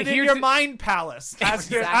 here's- Put it in here's your the- mind palace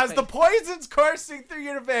as Exactly. the poison's coursing through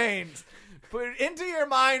your veins. Put it into your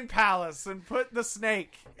mind palace and put the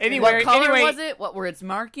snake. Anyway, What color anyway, was it? What were its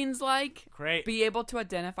markings like? Great. Be able to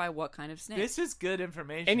identify what kind of snake. This is good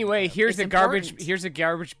information. Anyway, Tim. here's It's a garbage. important. Here's a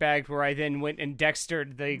garbage bag where I then went and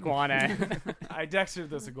dextered the iguana. I dextered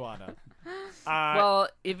this iguana. well,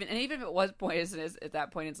 even if it was poisonous, at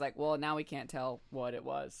that point it's like, well, now we can't tell what it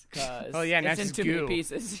was because Oh, yeah, now it's in it's too goo. many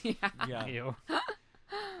pieces. Yeah. yeah, Ew.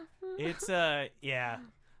 it's yeah.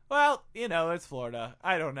 Well, it's Florida.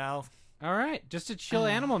 I don't know. All right, just a chill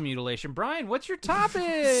animal mutilation. Brian, what's your topic?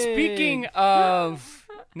 Speaking of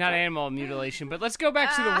not animal mutilation, but let's go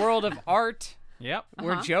back to the world of art Yep.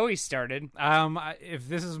 where Joey started. If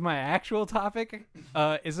this is my actual topic,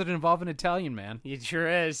 is it involve an Italian man? It sure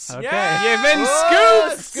is. Okay. Yeah! You've been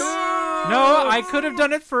Whoa, scooped. No, I could have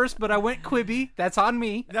done it first, but I went Quibi. That's on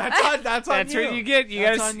me. That's on That's you. what you get. You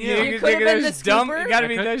That's gotta. on You, you. You could have been those the dumb. scooper. You gotta I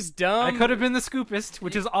be could- those dumb. I could have been the scoopist,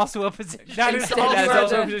 which is also a position. That is Instead, also, That is Instead-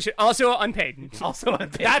 also a position. Also unpaid. also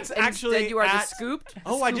unpaid. that's actually Instead, you are the at- scooped.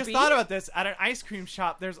 Oh, I just Scoopy. thought about this. At an ice cream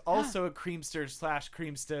shop, there's also a creamster /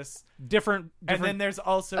 creamstess, different. and then there's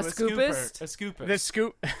also A a scooper. scoopist? A scooper. The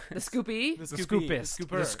scoop. The scoopy. The the scoopy. scoopist. The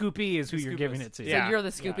The scooper. scoopy is who The you're scoopist. giving it to. So Yeah. you're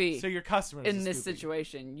the Yeah. scoopy. So your customer is in the this scoopy.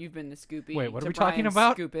 situation, you've been the scoopy. Wait, what are to we talking Brian's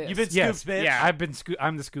about? Scoopist. You've been Yes. scooped, bitch. Yeah.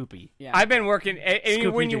 I'm the scoopy. Yeah. I've been working.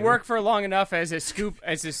 And when you Scooby-Doo. work for long enough as a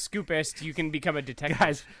scoopist, you can become a detective.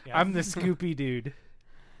 Guys, Yeah. I'm the scoopy dude.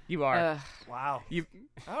 You are. Wow. You.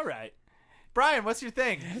 All right. Brian, what's your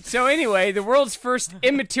thing? So anyway, the world's first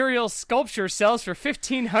immaterial sculpture sells for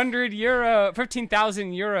 15,000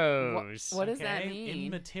 euros. What does that Okay, mean?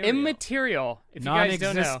 Immaterial. Immaterial. If you guys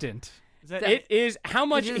don't know, Non-existent. Is that it is how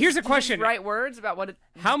much. Did you Here's just- a question: Did you just write words about what it.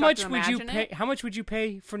 How stuck much to would you imagine pay? it? How much would you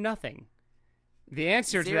pay for nothing? The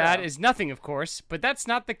answer to Zero. that is nothing, of course, but that's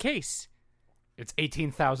not the case. It's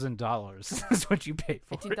 $18,000. Is what you paid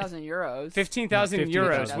for. 18,000 euros. 15,000 No, euros,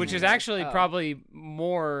 15,000 which is euros. actually Oh. probably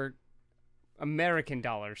more American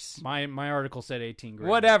dollars. My article said 18 grand.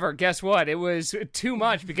 Whatever. Guess what? It was too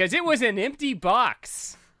much because it was an empty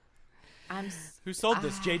box. Who sold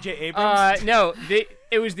this? J.J. Abrams? No,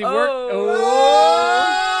 it was the work.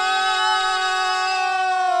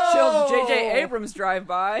 Chill J.J. Abrams drive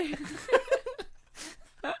by.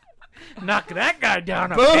 Knock that guy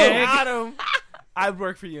down a Boom. peg. Got him. I'd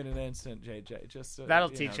work for you in an instant, JJ. Just so,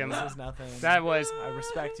 That'll you teach know, him. This is nothing. That was. I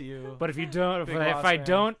respect you. But if you don't, Big if boss I man.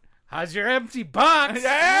 don't, how's your empty box?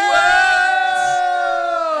 Whoa!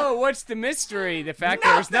 What's the mystery? The fact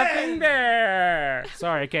there's nothing there.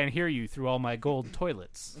 Sorry, I can't hear you through all my gold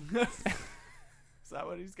toilets. Is that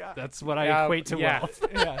what he's got? That's what I equate to yeah. wealth.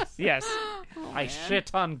 Yes. Yes. I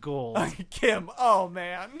shit on gold. Kim. Oh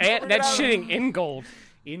man. And We're that's gonna- shitting in gold.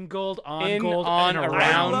 In gold, on In, gold, on, and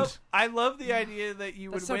around. I love the idea that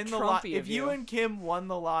you would That's so win the Trumpy lottery. of If you you. and Kim won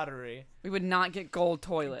the lottery, We would not get gold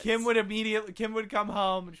toilets. Kim would come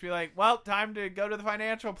home and she'd be like, "Well, time to go to the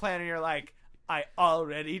financial planner." You're like, "I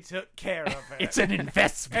already took care of it." It's an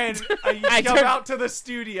investment. And you I come took- out to the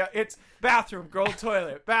studio. It's bathroom, gold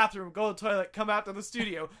toilet, bathroom, gold toilet. Come out to the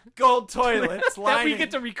studio, gold toilets. that lining. we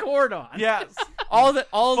get to record on. Yes,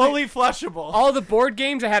 Fully flushable. all the board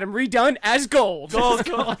games I had them redone as gold. gold.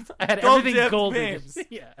 I had Gold everything dip golden. games.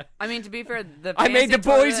 Yeah. I mean, to be fair, the I made fancy the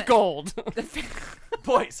boys toilet- gold.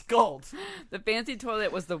 Boys, gold. The fancy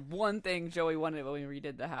toilet was the one thing Joey wanted when we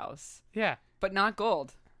redid the house, Yeah. but not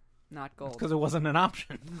gold. Not gold. Because it wasn't an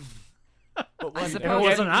option. But I one suppose- day. It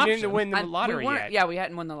wasn't an You option. didn't win the And we lottery weren't- yet. Yeah, we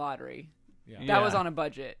hadn't won the lottery. Yeah. That was on a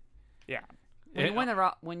budget. Yeah.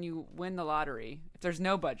 When you win the lottery, if there's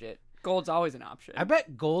no budget, gold's always an option. I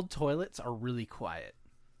bet gold toilets are really quiet.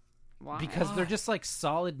 Why? Because they're just like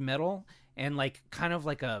solid metal and like kind of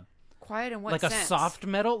like a quiet in what like sense? a soft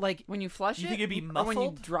metal. Like When you flush You it, think it'd be or when you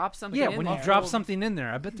muffled? drop something. yeah, in when there? you drop something in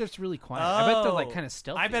there, I bet there's really quiet. I bet they're like Oh. kind of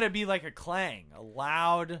stealthy. I bet it'd be like a clang, a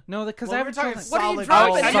loud. no, because Well, I we're haven't talking talking. What are you solid dropping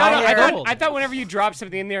gold. in I there? thought, I thought whenever you drop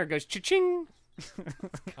something in there, it goes cha-ching. God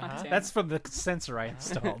damn. That's from the sensor I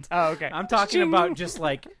installed. Oh, okay. I'm talking Ching. about just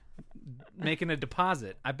like making a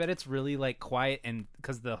deposit. I bet it's really like quiet, and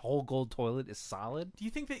because the whole gold toilet is solid. Do you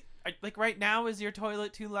think that, like right now, is your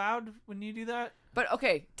toilet too loud when you do that? But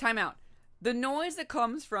okay, time out. The noise that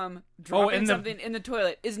comes from dropping and something in the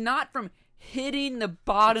toilet is not from hitting the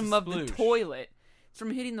bottom It's a of the sploosh. toilet. It's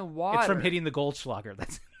from hitting the water. It's from hitting the Goldschlager.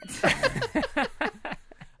 That's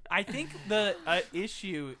I think the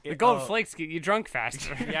issue. The gold flakes get you drunk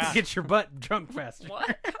faster. Yeah, get your butt drunk faster.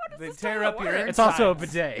 What? How does they this tear not up your. work? It's also a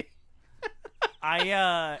insides. bidet.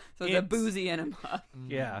 So the boozy enema.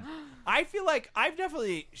 Yeah. I feel like I've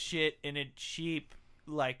definitely shit in a cheap,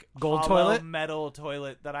 like Gold hollow toilet? metal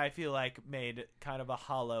toilet that I feel like made kind of a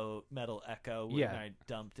hollow metal echo when Yeah. I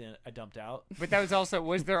dumped out. But that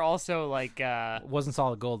was there also like It wasn't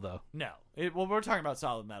solid gold though. No, well, we're talking about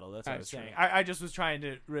solid metal. That's what I was That's saying. true. I just was trying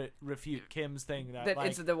to refute Kim's thing that, That like,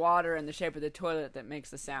 it's the water and the shape of the toilet that makes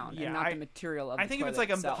the sound, Yeah, and not I- the material of I the think if it's toilet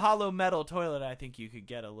like a itself. hollow metal toilet, I think you could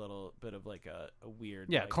get a little bit of like a weird,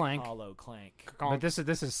 Yeah, like, clank. hollow clank. But this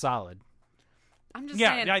is solid. I'm just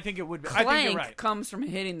Yeah, saying. I think it would. Clank I think you're right. comes from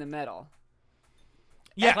hitting the metal.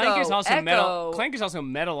 Yeah, Echo, Clank is also metal. echo. Clank is also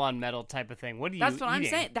metal on metal type of thing. What are you That's what I'm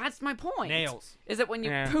eating? saying. That's my point. Nails. Is that when you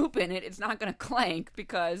Yeah. poop in it, it's not going to clank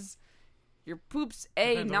because your poop's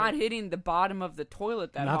Depends on not what- hitting the bottom of the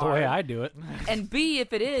toilet that Not the hard. way I do it. And B,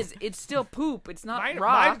 if it is, it's still poop. It's not My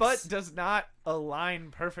rocks. butt does not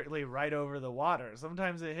align perfectly right over the water.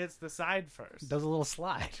 Sometimes it hits the side first. Does a little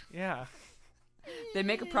slide. Yeah. They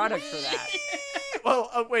make a product for that.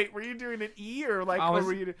 Well, wait, were you doing an E or like, I what was-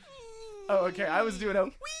 were you doing? Oh, okay, I was doing a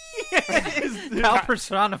Kyle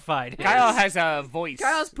personified. Kyle has a voice.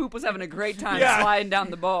 Kyle's poop was having a great time Yeah. sliding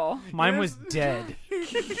down the ball. Mine was dead.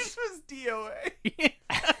 This was DOA.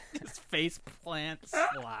 His face plant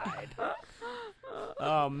slide.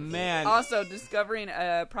 Oh man. Also, discovering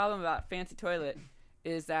a problem about fancy toilet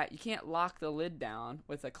is that you can't lock the lid down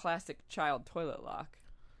with a classic child toilet lock.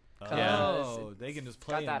 Oh, they can just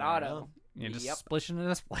play Got in that there, auto. huh? Yeah, just Yep. splishing and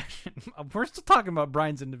a splashing. We're still talking about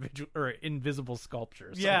Brian's invisible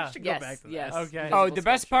sculptures. So Yeah. we should go Yes, back to that. yes. Okay. Oh, the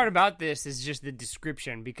best part about this is just the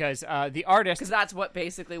description because the artist. Because that's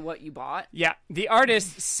basically what you bought. Yeah, the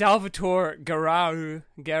artist Salvatore Garau.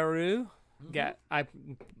 I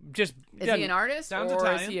just Is he an artist sounds or is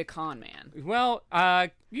Italian. he a con man? well,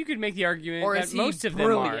 you could make the argument Or that is he most of them are.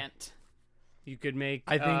 brilliant? You could make.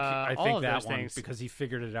 I think all that of those one things. because he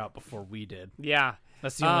figured it out before we did. Yeah,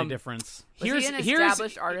 That's the only difference. Was he an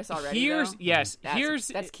established artist already?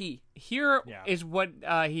 That's key. Here is what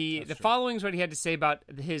the following is what he had to say about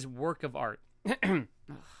his work of art. You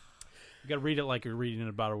got to read it like you're reading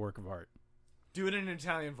about a work of art. Do it in an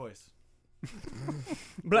Italian voice.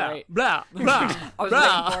 Blah, Right. blah, blah, I was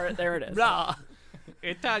blah, waiting for it. There it is. blah.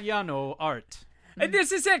 Italiano art. And the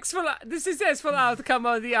successful outcome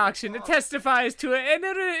of the auction testifies to an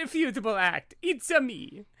irrefutable act. It's a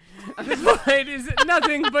me. The void is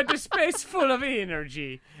nothing but a space full of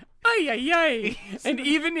energy. Ay, ay, ay. And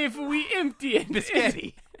even if we empty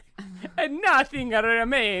it, and nothing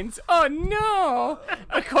remains. Oh no!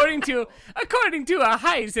 According to a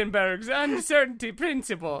Heisenberg's uncertainty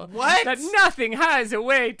principle, What? that nothing has a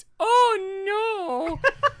weight. Oh no!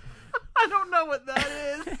 I don't know what that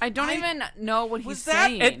is. I don't even know what he's Was that-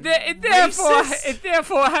 saying. It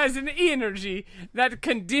therefore has an energy that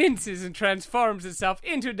condenses and transforms itself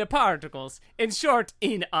into the particles. In short,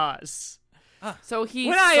 in us. So he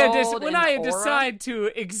When sold I an aura? decide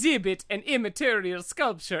to exhibit an immaterial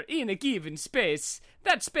sculpture in a given space,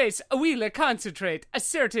 that space will concentrate a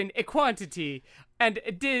certain quantity and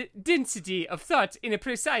density of thought in a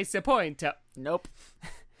precise point. Nope.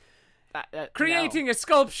 Creating a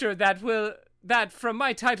sculpture that from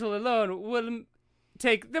my title alone will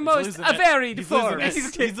take the most losing it. varied He's forms.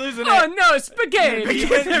 losing it. He's losing Oh it. no, spaghetti! He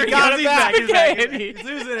got it back. Spaghetti! He's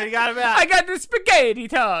losing it. He got it back. I got the spaghetti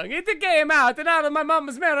tongue. It came out and out of my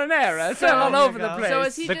mama's marinara. It fell all there over you the go. place. So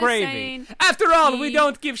is he The just gravy. saying? After all, we he-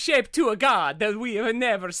 don't give shape to a god that we have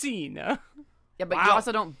never seen. Yeah, but Wow. you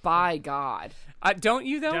also don't buy God. Don't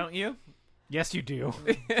you though? Don't you? Yes, you do.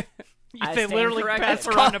 I They stand literally corrected. pass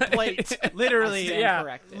around a plate. Literally. Stand Yeah.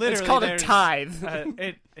 corrected. Literally, It's called a there's,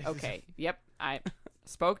 tithe. Okay. Yep. I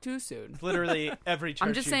spoke too soon. Literally every church.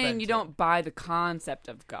 I'm just you've been saying you to. don't buy the concept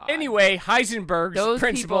of God. Anyway, Heisenberg's those people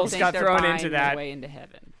principles think got they're thrown buying into their that. way into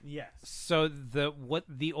heaven. Yes. So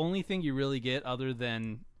the only thing you really get other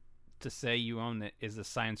than to say you own it is a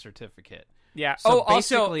signed certificate. Yeah. So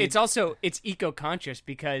Also, basically- it's eco-conscious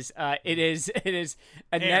because it is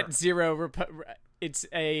a net zero. It's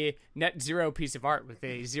a net zero piece of art with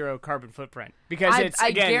a zero carbon footprint because it's I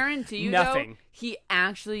again guarantee you, nothing. though, he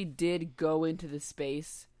actually did go into the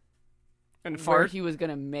space And where fart. he was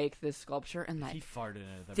gonna make this sculpture and He like farted in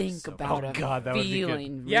it. That'd be think so about bad. it, God, that would be good.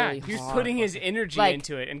 feeling Yeah, really he's hard. putting his energy Like,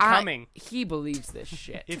 into it and coming. He believes this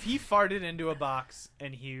shit. If he farted into a box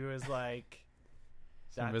and he was like,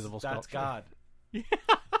 invisible that's sculpture. God.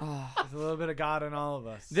 Oh, There's a little bit of God in all of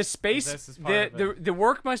us. The space, This is part of it. the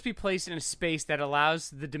work must be placed in a space that allows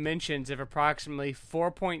the dimensions of approximately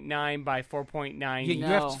 4.9 by 4.9 You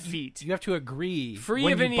have to, feet, you have to agree free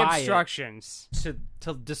when of you any buy obstructions, it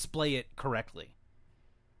to display it correctly.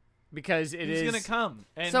 because it He's is. gonna come.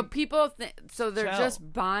 And so people so they're Tell.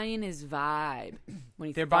 just buying his vibe when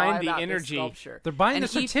he They're thought buying the about this energy. sculpture. They're buying And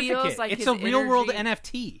the he feels certificate. like It's his a real world energy-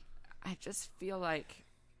 NFT. I just feel like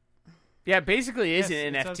Yeah, it basically is Yes,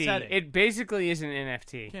 an it's NFT. upsetting. It basically is an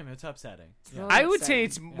NFT. Kim, it's upsetting. Yeah. I would say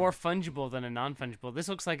upsetting. it's more fungible than a non-fungible. This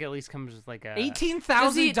looks like it at least comes with like a did he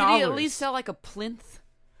 $18,000. at least sell like a plinth,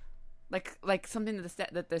 like something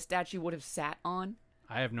that the statue would have sat on?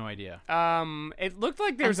 I have no idea. It looked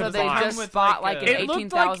like there was And so a they box. just with, bought like, like a- an It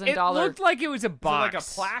looked $18,000 It looked like it was a So box. like a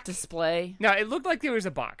plaque. display. No, it looked like there was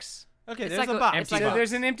a box. Okay, It's there's like a a- box. it's So like a-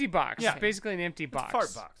 there's an empty box. Yeah. It's basically an empty box.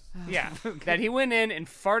 fart box. Yeah, that he went in and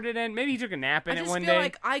farted in. Maybe he took a nap in I it just one feel day.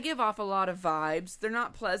 like I give off a lot of vibes. They're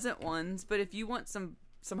not pleasant ones, but if you want some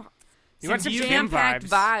You want some Kim jam-packed vibes.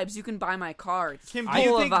 vibes, you can buy my car. It's Kim, full do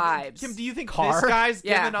you of think, vibes. Kim, do you think Car? this guy's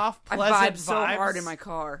yeah, giving off I pleasant vibe so vibes? hard in my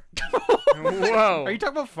car. Whoa. Are you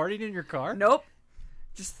talking about farting in your car? Nope.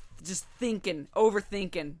 Just thinking,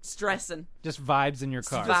 overthinking, stressing. Just vibes in your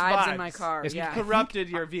car. Vibes in vibes. my car. It's Yeah. corrupted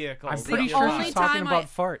your vehicle. I'm the pretty sure only she's talking time about I-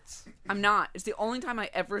 farts. I'm not. It's the only time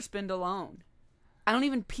I ever spend alone. I don't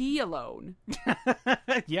even pee alone.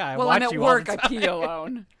 Yeah, I Well, watch I'm at you work. all the I time. pee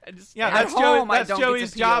alone. Yeah, At that's, home, I that's don't get to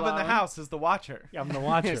Joey's pee job in alone. the house is the watcher. Yeah, I'm the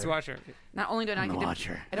watcher. Just watch her. Not only do I not I'm the get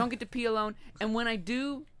watcher. to, I don't get to pee alone, and when I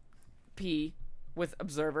do pee with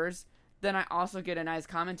observers, then I also get a nice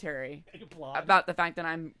commentary about the fact that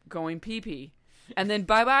I'm going pee-pee, and then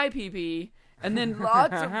bye-bye pee-pee, and then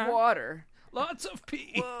lots of water. Lots of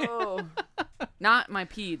pee. Whoa! Not my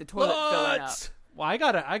pee, the toilet filling up. Well,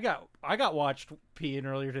 I got watched peeing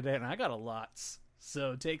earlier today, and I got a lots.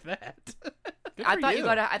 So take that. Good I for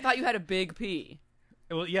thought I thought you had a big pee.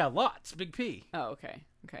 Well, yeah, lots, big pee. Oh, okay.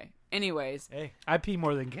 Anyways, Hey, I pee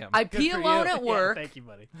more than Kim. I pee for alone you. at work, Yeah, thank you,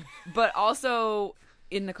 buddy. but also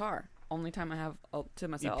in the car. Only time I have to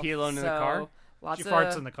myself. pee alone in the So, car? Lots She of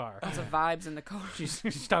farts in the car. lots of vibes in the car. She's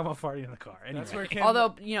talking about farting in the car. Anyway. that's where Kim.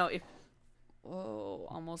 Although, you know, if Whoa,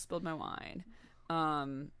 almost spilled my wine.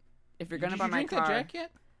 If you're gonna Did buy you my drink car, the Jack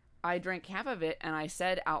yet? I drank half of it, and I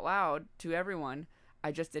said out loud to everyone,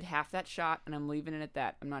 I just did half that shot, and I'm leaving it at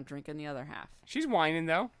that. I'm not drinking the other half. She's whining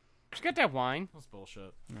though. She got that wine. That's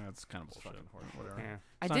bullshit. That's kind of bullshit. Whatever. Yeah.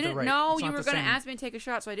 I not the didn't right- know it's you not were the going to same. ask me to take a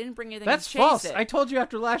shot, so I didn't bring anything That's to chase false. it. I told you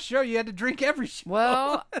after last show you had to drink every show.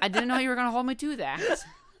 Well, I didn't know you were going to hold me to that.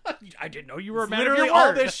 I didn't know you were a man of Literally your all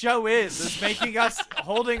word. this show is making us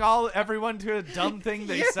holding everyone to a dumb thing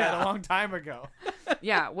they said a long time ago.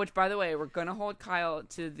 Yeah, which, by the way, we're going to hold Kyle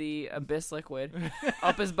to the Abyss liquid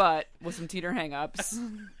up his butt with some teeter hang-ups.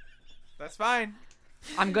 That's fine.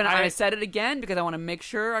 I said it again because I want to make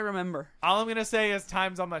sure I remember. All I'm gonna say is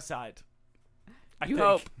time's on my side. You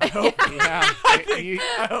hope. I hope. Yeah.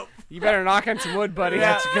 I hope. You better knock on some wood, buddy.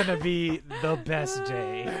 Yeah. That's gonna be the best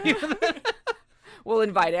day. We'll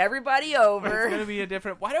invite everybody It's over. gonna be a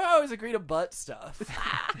different. Why do I always agree to butt stuff?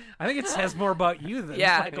 I think it says more about you than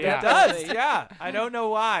Yeah, like, It Yeah. does. Yeah. I don't know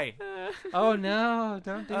why. oh no,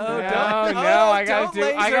 don't do Oh, that. no, I gotta don't do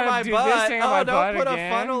laser my this butt. thing on my don't butt put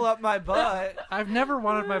again. a funnel up my butt. I've never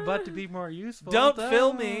wanted my butt to be more useful. Don't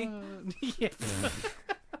fill me. Yeah.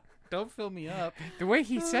 Don't fill me up. The way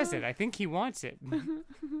he says it, I think he wants it.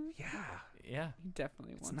 Yeah, Yeah. He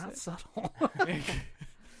definitely it's wants not it. subtle.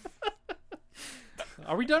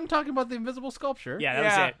 Are we done talking about the invisible sculpture? Yeah, that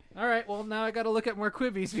Yeah. was it. All right. Well, now I got to look at more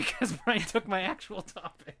quibbies because Brian took my actual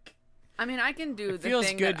topic. I mean, I can do the Feels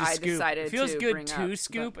thing good that to I scoop. decided It feels to good bring to up,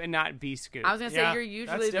 scoop but and not be scoop. I was gonna say Yeah, you're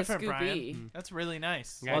usually that's the different, scoopy. Brian. That's really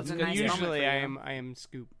nice. Yeah, Well, it's a nice usually moment for I you. am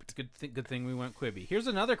scoop. It's a good thing we went quibby. Here's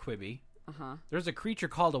another quibby. Uh-huh. There's a creature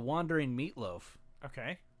called a wandering meatloaf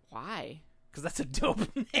Okay. Why? because that's a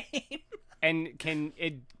dope name. And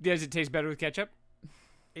does it taste better with ketchup?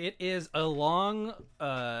 It is a long.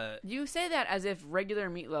 You say that as if regular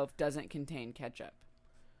meatloaf doesn't contain ketchup.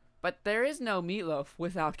 But there is no meatloaf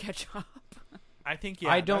without ketchup. I think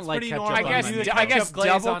yeah. I don't that's like pretty ketchup normal. I on guess my You do the I guess ketchup glaze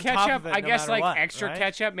double on top ketchup. of it I no guess matter like what, extra right?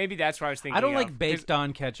 ketchup. Maybe that's what I was thinking. I don't of. like baked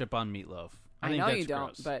on ketchup on meatloaf. I think know that's you don't,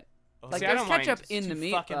 gross. but Oh, like See, I there's don't mind. ketchup It's in the Too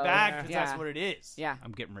meat. fucking though. bad because Yeah. that's what it is. Yeah.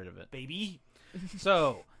 I'm getting rid of it. Baby.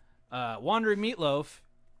 So, wandering meatloaf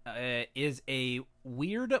is a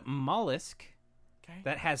weird mollusk Okay.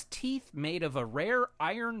 that has teeth made of a rare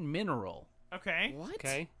iron mineral, Okay. What?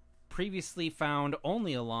 Okay. previously found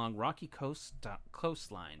only along rocky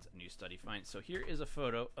coastlines. A new study finds. So here is a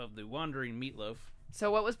photo of the wandering meatloaf. So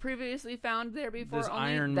what was previously found there before? This Only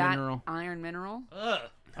iron that mineral. iron mineral. Ugh.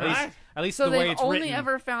 At least So the way they've it's only written.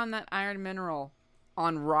 ever found that iron mineral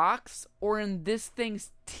on rocks or in this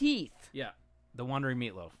thing's teeth. Yeah, the wandering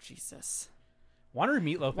meatloaf. Jesus. Wandering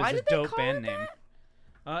meatloaf Why is a did they dope call band it name.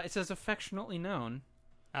 It says affectionately known.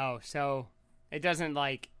 Oh, so it doesn't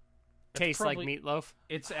like taste probably- like meatloaf.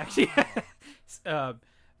 It's actually.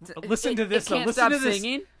 Listen to this. It though. can't Listen stop to this.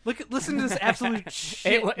 singing. Listen to this absolute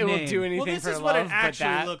shit It will name. do anything Well, this for is love, what it but actually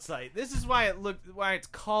that looks like. This is why it's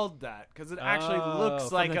called that because it actually Oh, looks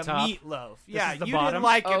from like the a top? meatloaf. This Yeah, is the you bottom? didn't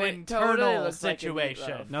like Oh, an it internal totally looks like a situation.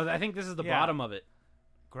 meatloaf. No, I think this is the Yeah. bottom of it.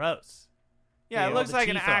 Gross. Yeah, Yeah, it all looks the like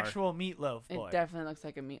an teeth are. actual meatloaf. Boy. It definitely looks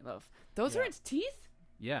like a meatloaf. Those are Yeah. its teeth?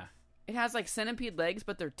 Yeah, It has like centipede legs,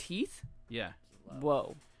 but they're teeth? yeah.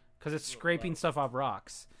 Whoa. Because it's scraping stuff off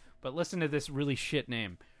rocks. But listen to this really shit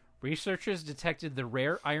name. Researchers detected the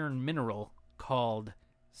rare iron mineral called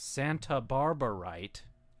Santa Barbarite.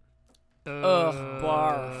 Ugh,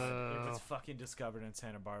 barf. It was fucking discovered in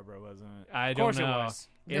Santa Barbara, wasn't it? I Of don't course know. it was.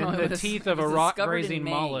 In No, it the was- teeth it of a was rock discovered in grazing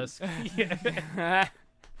Maine. mollusk.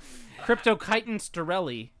 Cryptochiton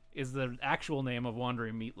sterelli is the actual name of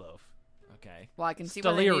wandering meatloaf. Okay. Well, I can see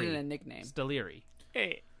why they Stelleri. needed a nickname. Stelleri.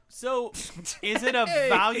 Hey, So, is it a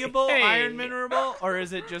valuable hey. iron mineral, or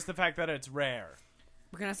is it just the fact that it's rare?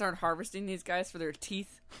 We're going to start harvesting these guys for their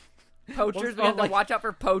teeth. Poachers. We oh, have to like- watch out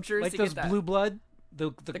for poachers Like to those get that. blue blood?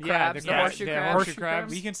 The crabs, the horseshoe crabs. horseshoe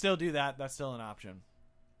crabs. We can still do that. That's still an option.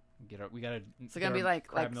 We gotta. It's going to be like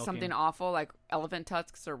something awful, like elephant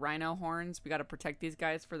tusks or rhino horns. We got to protect these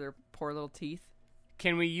guys for their poor little teeth.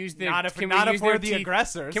 can we use their Not if can not we if use we're their the teeth?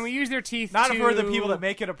 aggressors. Can we use their teeth? Not to... if we're the people that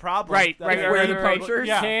make it a problem. Right, That's right, if right, we're right, the right. poachers.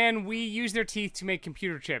 Yeah. Can we use their teeth to make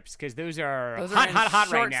computer chips? Because those are Those hot, are in hot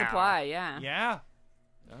short right now. supply, yeah. Yeah.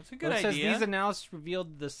 That's a good Well, it says idea. these analyses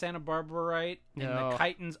revealed the Santa Barbarite and No. the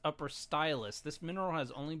chitin's upper stylus. This mineral has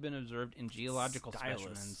only been observed in geological Stylus.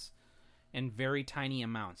 specimens in very tiny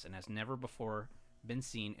amounts and has never before been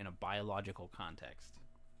seen in a biological context.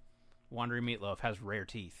 Wandering meatloaf has rare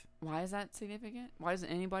teeth. Why is that significant? Why doesn't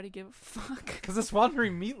anybody give a fuck? Because it's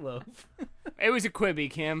wandering meatloaf. It was a quibby,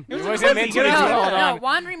 Kim. It was a wasn't quibby. meant to Get be it out. dwelled No, on.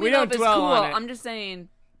 wandering We meatloaf don't is dwell cool. on it. I'm just saying,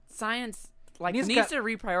 science He's needs got- to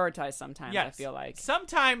reprioritize sometimes. Yeah, I feel like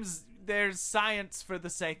sometimes there's science for the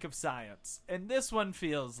sake of science, and this one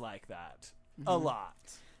feels like that a lot.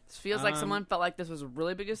 This feels like someone felt like this was a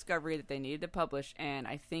really big discovery that they needed to publish, and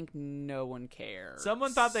I think no one cares.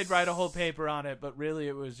 Someone thought they'd write a whole paper on it, but really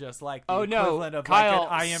it was just like the Oh no, equivalent of Kyle!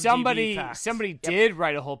 like an IMDb fact. Somebody did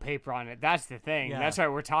write a whole paper on it. That's the thing. Yeah. That's why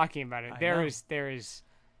we're talking about it. I There know. is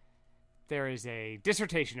a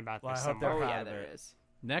dissertation about Well, this I hope somewhere. they're Oh proud yeah, of there it. is.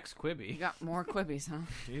 Next Quibi. You got more Quibbies, huh?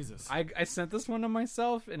 Jesus. I sent this one to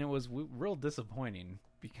myself, and it was real disappointing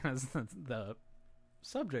because the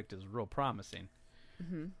subject is real promising.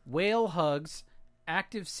 Mm-hmm. Whale hugs,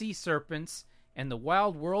 active sea serpents, and the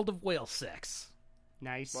wild world of whale sex.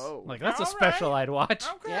 Nice. Whoa. Like, that's a All special right. I'd watch.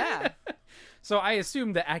 Okay. Yeah. So I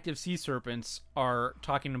assume the active sea serpents are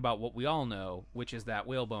talking about what we all know, which is that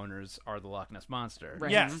whale boners are the Loch Ness Monster.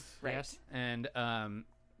 Right. Yes. Right. Yes. And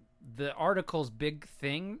the article's big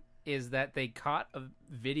thing is that they caught a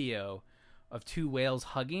video of two whales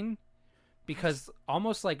hugging because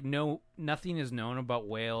almost like nothing is known about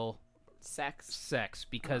whale sex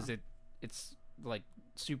because it's like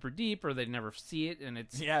super deep or they never see it and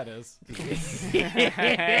it's Yeah, it is.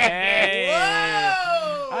 Hey.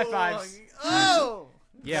 High fives. Oh!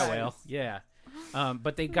 yeah whale yeah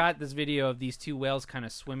but they got this video of these two whales kind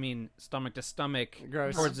of swimming stomach to stomach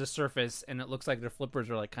Gross. towards the surface and it looks like their flippers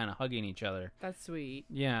are like kind of hugging each other. That's sweet.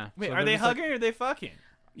 Yeah. Wait, So are they're they just, like, hugging or are they fucking?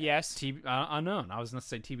 Yes. unknown. I was going to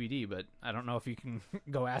say TBD, but I don't know if you can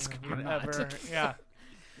go ask them or not. Whatever. Yeah.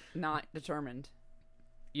 Not determined.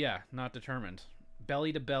 Yeah, not determined.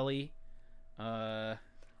 Belly to belly.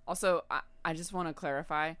 Also, I just want to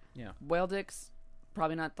clarify. Yeah. Whale dicks,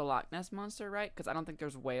 probably not the Loch Ness Monster, right? Because I don't think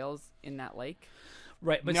there's whales in that lake.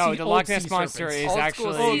 Right, but No, see, the old Loch Ness sea Monster serpents. is Old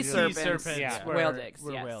actually school sea the- serpents. Yeah. were- Whale dicks,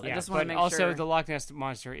 were yes. whale I Yeah, just want to but make also sure. the Loch Ness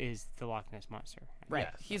Monster is the Loch Ness Monster. Right,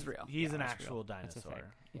 Yes. he's real. He's an that's actual real. That's a dinosaur.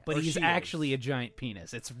 But Or he's she is. actually a giant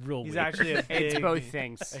penis. It's real He's weird. actually a It's big, both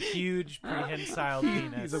things. a huge prehensile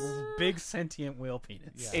penis. He's a big sentient whale penis.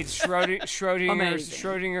 Yeah. It's Amazing.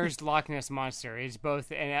 Schrodinger's Loch Ness Monster. It's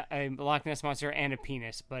both a Loch Ness Monster and a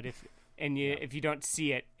penis. But if you don't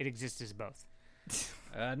see it, it exists as both.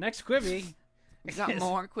 Next Quibi. We got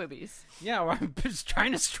more Quibbies. Yeah, well, I'm just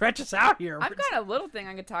trying to stretch us out here. I've got a little thing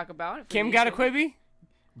I could talk about. if we Kim need got a to. Quibi?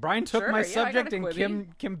 Brian took Sure, my yeah, I got a subject and Quibi.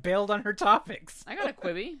 Kim bailed on her topics. I got a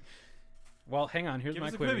Quibi. Well, hang on. Here's Give my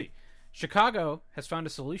us a Quibi. Quibi. Chicago has found a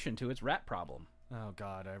solution to its rat problem. Oh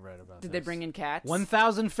God, I read about. Did they bring in cats?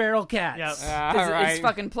 1,000 feral cats. Yep. It's, All right. it's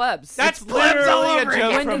fucking plebs. That's It's literally literally all a over joke. again.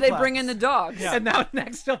 When from did they Plebs. bring in the dogs? Yeah. And now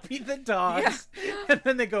next he'll beat the dogs. And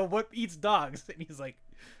then they go, what eats dogs? And he's like,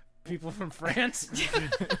 people from France?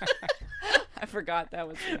 I forgot that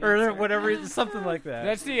was. the or answer. whatever, something like that.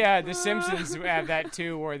 That's the Simpsons have that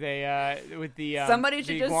too, where they with the Somebody the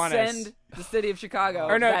should just iguanas. send the city of Chicago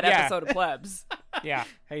Or no, that yeah. episode of Plebs. Yeah,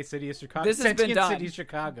 Hey, City of Chicago. This has been Sentient done. City of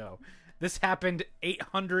Chicago. This happened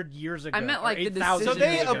 800 years ago. I meant, or like, the 8,000 So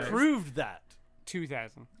they years ago. approved that.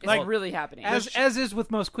 2000. It's Like- really happening. As is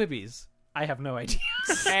with most Quibbies, I have no idea.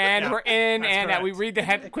 And Yeah, we're in, that's and we correct. read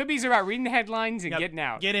the Quibbies are about reading the headlines and Yep. getting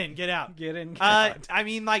out. Get in, get out. Get in. Get I out.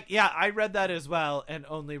 mean, like, yeah, I read that as well, and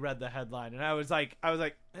only read the headline, and I was like,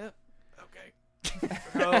 okay.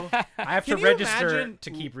 So, I have to Can you register imagine-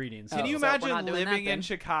 to keep reading. can Oh, you so we're imagine not doing that living in then?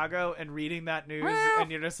 Chicago and reading that news, Well-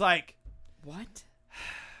 and you're just like, What?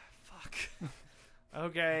 fuck.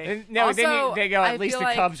 Okay. And, no, then Also, they go. I At least feel the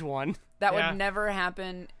like- Cubs won. That Yeah. would never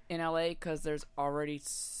happen in LA because there's already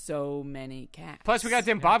so many cats. Plus, we got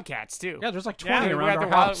them Bobcats too. Yeah, there's like Yeah, 20 we around got our the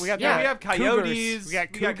wild- house. we got Yeah, Yeah. we have coyotes. We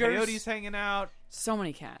got We got cougars. coyotes hanging out. so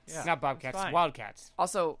many cats. Yeah. Not Bobcats, It's fine. Wildcats.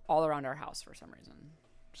 Also, all around our house for some reason.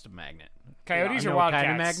 Just a magnet. Coyotes You or know what kind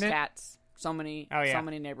Wildcats? of magnet? Cats. So many. Oh, yeah. So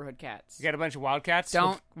many neighborhood cats. You got a bunch of Wildcats.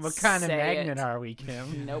 Don't. What kind of say magnet it. are we,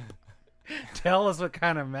 Kim? Nope. Tell us what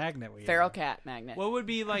kind of magnet we Feral are. cat magnet. What would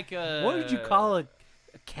be like a... What would you call a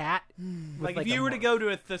cat? Like, with if you a were to go to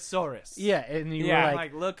a thesaurus. Yeah, and you Yeah. were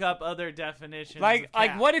Like, look up other definitions. Like of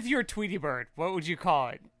cat. what if you're a Tweety Bird? What would you call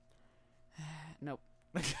it? Nope.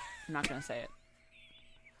 I'm not gonna say it.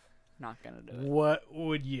 Not gonna do it. what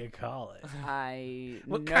would you call it? I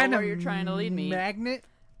What know kind where of you're trying to lead me. magnet?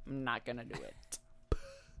 I'm not gonna do it.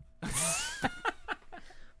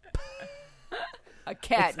 A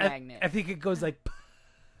cat magnet. I think it goes like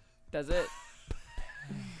Does it?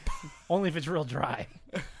 only if it's real dry.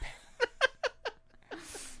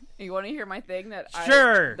 You want to hear my thing that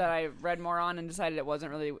Sure. I read more on and decided it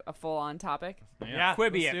wasn't really a full on topic? Yeah,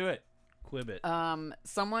 Quibi let's it. do it. Quibbit.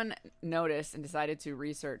 Someone noticed and decided to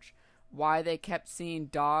research why they kept seeing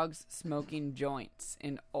dogs smoking joints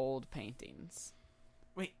in old paintings.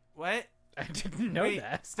 Wait, what? I didn't know Wait,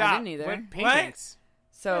 that. Stop. I didn't either. What paintings?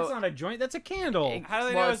 So that's not a joint. That's a candle. How do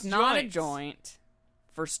they know it's not a joints? joint,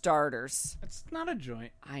 for starters. It's not a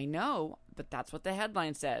joint. I know, but that's what the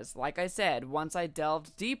headline says. Like I said, once I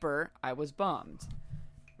delved deeper, I was bummed.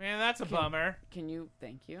 Man, that's a bummer. Can you?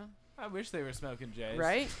 Thank you. I wish they were smoking J's.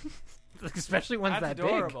 Right? Especially ones That's that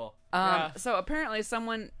adorable. So apparently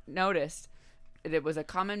someone noticed that it was a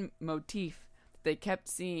common motif. They kept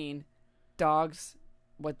seeing dogs,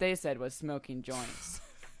 what they said was smoking joints.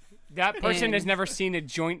 That person And- has never seen a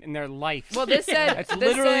joint in their life. Well, this said... It's this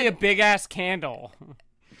literally said- a big-ass candle.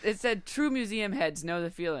 It said, true museum heads know the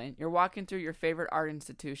feeling. You're walking through your favorite art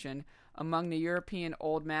institution among the European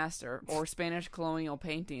Old Master or Spanish colonial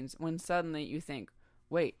paintings when suddenly you think,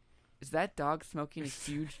 wait, is that dog smoking a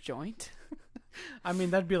huge joint? I mean,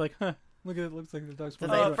 that'd be like, huh, look at it. Looks like the dog's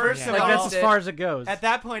smoking. Well, a joint. first of like, all, that's as far as it goes. At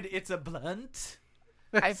that point, it's a blunt.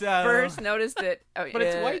 I So- first noticed it. But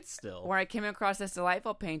it's white still. Where I came across this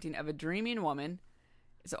delightful painting of a dreaming woman.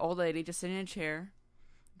 It's an old lady just sitting in a chair,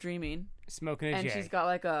 dreaming. Smoking a And J. she's got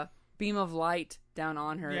like a beam of light down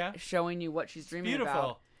on her, Yeah. showing you what she's dreaming Beautiful.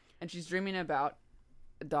 about. And she's dreaming about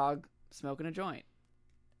a dog smoking a joint,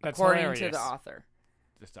 That's according hilarious. to the author.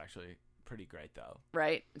 That's actually pretty great, though.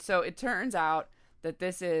 Right? So it turns out that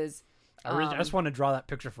this is... I just want to draw that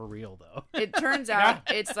picture for real, though. It turns out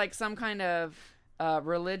it's like some kind of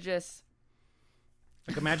religious...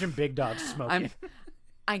 Like, imagine big dogs smoking.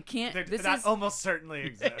 I can't... This that is... almost certainly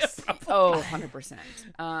exists. Oh, 100%.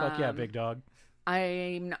 Fuck yeah, big dog.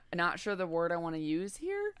 I'm not sure the word I want to use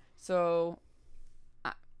here. So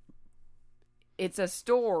it's a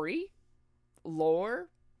story, lore,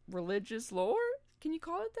 religious lore. Can you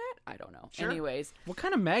call it that? I don't know. Sure. Anyways, What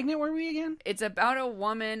kind of magnet were we again? it's about a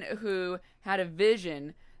woman who had a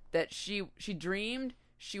vision that she dreamed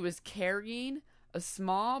she was carrying a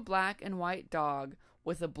small black and white dog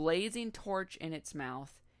with a blazing torch in its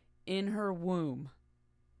mouth in her womb.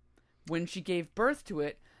 When she gave birth to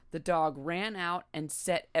it, the dog ran out and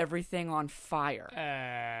set everything on fire.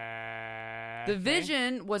 The Okay.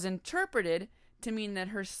 vision was interpreted to mean that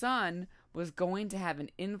her son was going to have an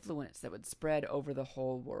influence that would spread over the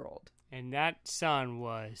whole world. And that son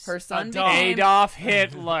was Her son dog. became Adolf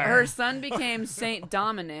Hitler. her son became Saint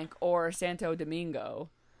Dominic or Santo Domingo.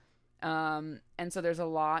 And so there's a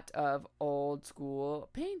lot of old school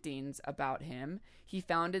paintings about him. He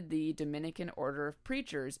founded the Dominican Order of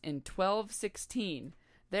Preachers in 1216,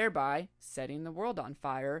 thereby setting the world on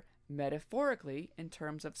fire, metaphorically, in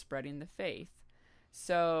terms of spreading the faith.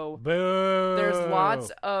 So Boo! there's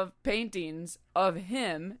lots of paintings of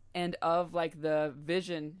him and of like the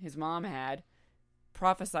vision his mom had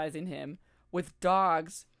prophesizing him with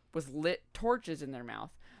dogs with lit torches in their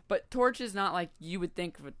mouth. But torches not like you would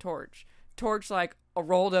think of a torch. Torch like a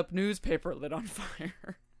rolled up newspaper lit on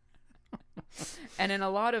fire. And in a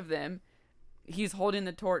lot of them, he's holding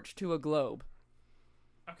the torch to a globe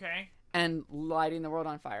Okay. and lighting the world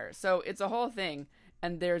on fire. So it's a whole thing,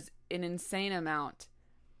 and there's an insane amount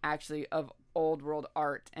actually of old world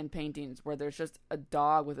art and paintings where there's just a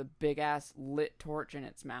dog with a big ass lit torch in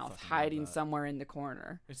its mouth Fucking love hiding that. somewhere in the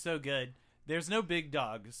corner. It's so good. There's no big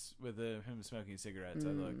dogs with him smoking cigarettes. I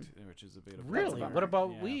looked, which is a beautiful. Really? bummer. What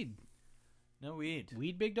about Yeah. weed? No weed.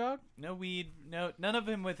 Weed, big dog? No weed. No, none of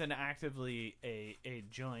him with an actively a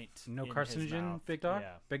joint. No in his carcinogen, mouth. big dog?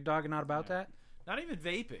 Yeah. Big dog not about Yeah. that? Not even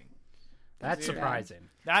vaping. That's Weird. surprising.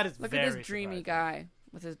 That is Look very at this dreamy surprising. guy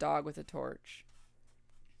with his dog with a torch.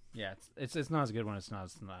 Yeah, it's not as good when it's not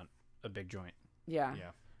a big joint. Yeah,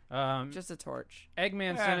 Yeah. just a torch.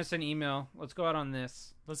 Eggman Yeah. sent us an email. Let's go out on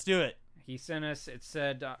this. Let's do it. He sent us, it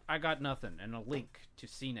said, I got nothing, and a link to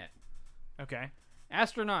CNET. Okay.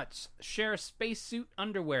 Astronauts share spacesuit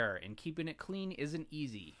underwear, and keeping it clean isn't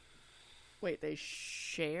easy. Wait, they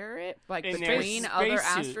share it like In their between other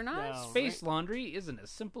spacesuit, astronauts? though. Space laundry isn't as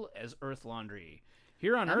simple as Earth laundry.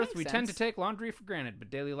 Here on That Earth, makes we tend to sense. take laundry for granted, but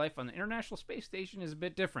daily life on the International Space Station is a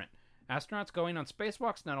bit different. Astronauts going on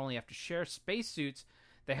spacewalks not only have to share spacesuits,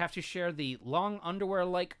 they have to share the long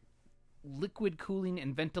underwear-like liquid cooling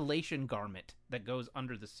and ventilation garment that goes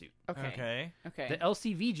under the suit. Okay. The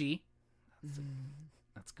LCVG.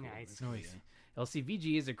 That's cool. Nice. That's cool, yeah.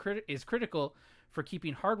 LCVG is critical for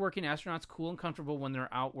keeping hardworking astronauts cool and comfortable when they're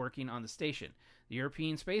out working on the station. The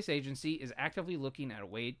European Space Agency is actively looking at a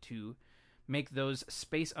way to make those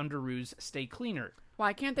space underoos stay cleaner.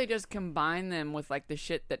 Why can't they just combine them with like the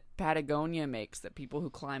shit that Patagonia makes that people who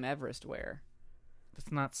climb Everest wear?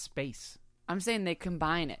 That's not space. I'm saying they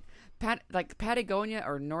combine it. Like Patagonia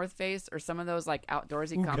or North Face or some of those like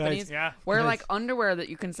outdoorsy Ooh, companies guys. Yeah. wear Guys. like underwear that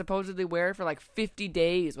you can supposedly wear for like 50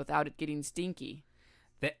 days without it getting stinky.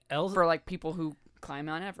 The For like people who climb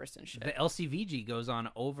Mount Everest and shit. The LCVG goes on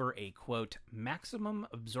over a, quote, maximum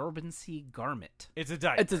absorbency garment. It's a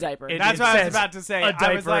diaper. It's a diaper. That's what I was about to say. A diaper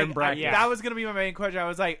I was like, in brackets. that was going to be my main question. I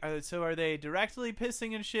was like, so are they directly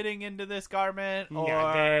pissing and shitting into this garment? Or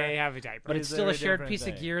Yeah, they have a diaper. But it's Is still there a a shared different piece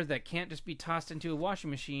thing? of gear that can't just be tossed into a washing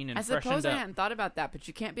machine and I freshened suppose I up. hadn't thought about that, but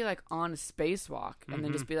you can't be like on a spacewalk and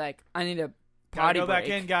then Mhm. just be like, I need a gotta potty go break. back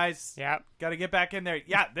in, guys. Yeah. Gotta get back in there.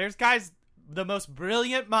 Yeah, there's guys, the most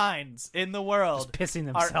brilliant minds in the world Just pissing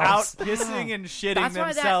are themselves. out pissing and shitting That's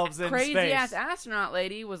why themselves that in crazy space. ass astronaut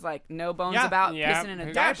lady was like, no bones Yeah. about Yeah. pissing in a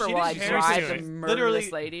Yeah, diaper she while I didn't drive care. the She murder literally-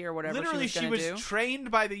 this lady or whatever Literally, she was going to do.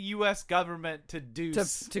 trained by the U.S. government to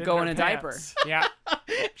deuce To in go her in a pants. Yeah.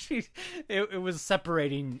 It was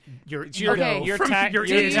separating your Your- Okay. your from tax- your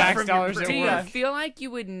your ego tax from your dollars at Do brain. you work. feel like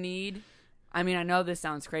you would need? I mean, I know this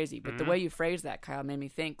sounds crazy, but the way you phrased that, Kyle, made me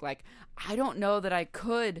think. Like, I don't know that I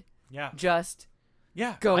could Yeah, just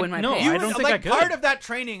yeah. go in my no, pants. You I would- don't think like I could. part of that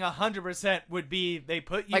training 100% would be they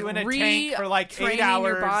put you like in a tank for like 8 retraining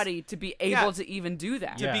hours your body to be able Yeah. to even do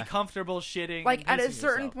that. to Yeah. be comfortable shitting. Like and at a pissing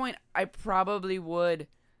certain yourself. point, I probably would.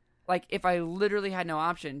 Like if I literally had no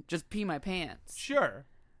option, just pee my pants. Sure.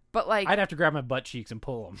 But like, I'd have to grab my butt cheeks and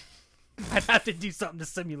pull them. I'd have to do something to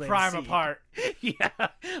simulate a Prime seat. apart. Yeah,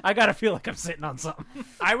 I gotta feel like I'm sitting on something.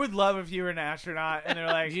 I would love if you were an astronaut and they're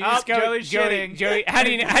like, You oh, just go, Joey's shitting. Joey, how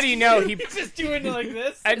do you know he? He's just doing it like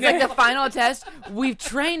this. it's like the final test. We've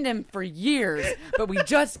trained him for years, but we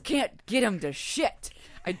just can't get him to shit.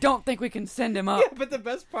 I don't think we can send him up. But the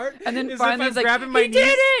best part And then is finally if he's I'm like, grabbing my he knees,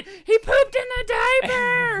 did it! He pooped in the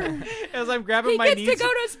diaper! as I'm grabbing He my gets knees, to go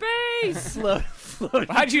to space! floating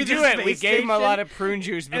How'd you to do the it? We space gave him a station lot of prune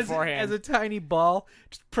juice as, beforehand. as a tiny ball,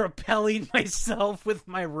 just propelling myself with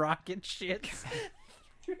my rocket shits.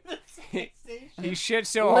 He shit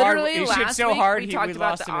so Literally, hard. He shit last so week hard. we we talked about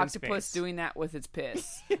lost the him in octopus space. doing that with its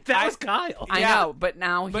piss. That was Kyle. I Yeah. know, but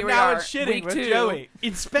now But here now we are, it's shitting week with 2. Joey.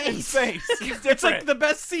 In space. Space. It's like the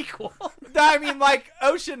best sequel. I mean, like,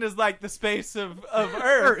 ocean is like the space of Earth.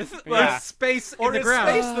 Earth. Like, Yeah. Space Or in the is ground.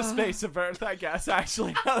 space the space of Earth, I guess,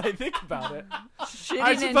 actually, now that I think about it. Shitting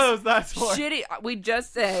I in suppose that's what. shitting. We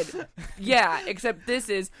just said, yeah. Except this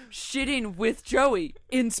is shitting with Joey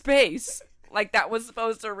in space. Like that was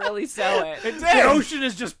supposed to really sell it. It The did. ocean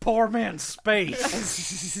is just poor man's space.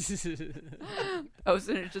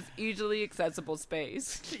 Ocean is just easily accessible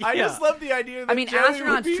space. I Yeah. just love the idea that I mean, Joey would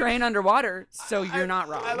astronauts be... train underwater, so you're not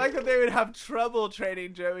wrong. I like that they would have trouble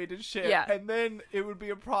training Joey to shit. Yeah. And then it would be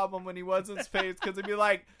a problem when he was in space because it'd be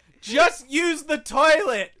like, just use the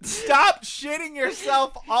toilet. Stop shitting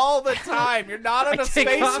yourself all the time. You're not on a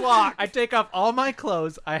spacewalk. I take off all my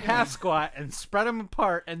clothes, I half squat, and spread them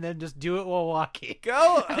apart, and then just do it while walking.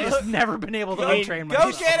 Go. I've just never been able to Go- untrain Go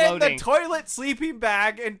myself. get in the Floating. toilet sleeping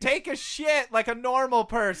bag and take a shit like a normal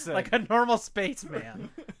person. like a normal spaceman.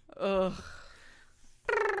 Ugh.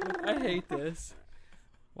 I hate this.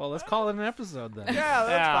 Well, let's call it an episode then. yeah, that's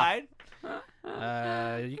Yeah. fine.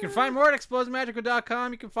 You can find more at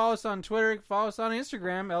explodesmagical.com. You can follow us on Twitter. You can follow us on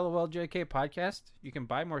Instagram, LOLJK Podcast. You can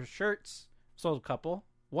buy more shirts. Sold a couple.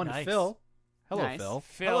 One Nice. to Phil. Hello, Nice. Phil.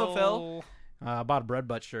 Hello, Phil. Bought a bread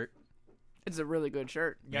butt shirt. It's a really good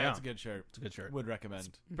shirt. Yeah, Yeah. it's a good shirt. It's a good shirt. Would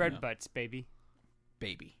recommend. Bread Yeah. butts, baby.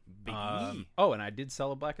 Baby. Baby. Oh, and I did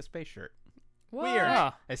sell a Black as Space shirt. What? Weird.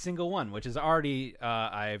 Oh, A single one, which is already,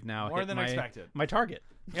 I've now More hit than my, expected. my target.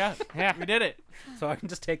 Yeah, yeah. we did it. So I can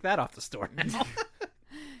just take that off the store.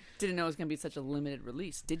 Didn't know it was gonna be such a limited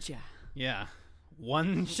release, did ya? Yeah.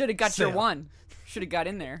 One Should have got your sale. one. Should have got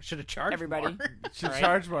in there. Should have charged Everybody. more. Should Right.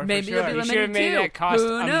 charge more. Maybe for sure. it'll be You should have limited made too. that cost Who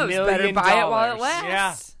 $1 knows? Better million. buy it while it lasts.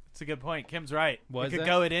 Yeah. It's a good point. Kim's right. Was it could it?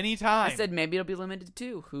 go at any time. I said maybe it'll be limited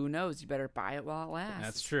too. Who knows? You better buy it while it lasts.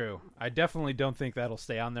 That's true. I definitely don't think that'll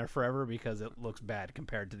stay on there forever because it looks bad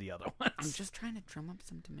compared to the other ones. I'm just trying to drum up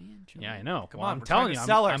some demand. Joey. Yeah, I know. Come Well, on, I'm we're telling trying you, to I'm,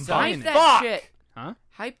 sell I'm ourselves. buying Hype it. that Fuck! shit. Huh?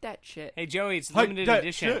 Hype that shit. Hey, Joey, it's Hype limited that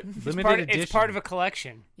edition. shit. It's Limited part, edition. It's part of a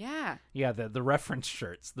collection. Yeah. Yeah, the reference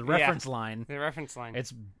shirts, the reference line. The reference line.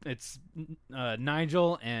 It's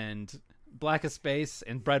Nigel and Black as Space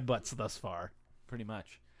and Bread Butts thus far. Pretty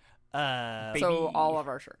much. So all of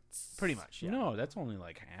our shirts. Pretty much. Yeah. No, that's only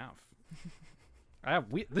like half.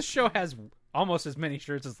 This show has almost as many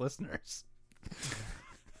shirts as listeners.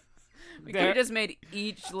 We There- could have just made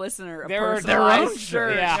each listener a There are their own personalized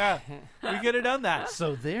shirt. yeah. We could have done that.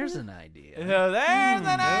 So there's an idea. So there's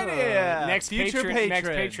an idea. Next Future patron, next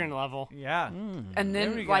patron level. Yeah. And There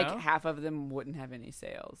then we like go. half of them wouldn't have any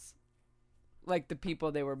sales. Like the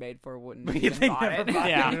people they were made for wouldn't But even they buy never it. buy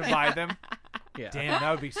Yeah. Gonna buy them. Yeah. Damn,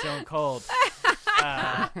 that would be so cold.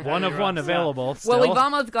 One of one available. Well, still. we've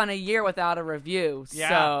almost gone a year without a review, Yeah.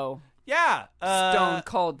 so Yeah. Stone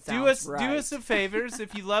Cold sounds right. Do us some favors.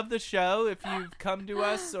 If you love the show, if you've come to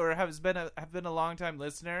us or have been a long-time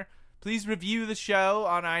listener, please review the show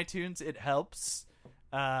on iTunes. It helps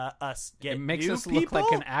us get It makes new us people. look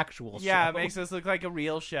like an actual show. Yeah, it makes us look like a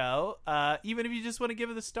real show. Even if you just want to give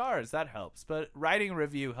it the stars, that helps. But writing a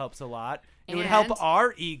review helps a lot. It would help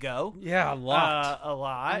our ego. Yeah, a lot. A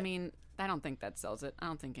lot. I mean, I don't think that sells it. I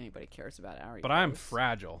don't think anybody cares about our But I'm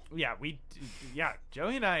fragile. Yeah,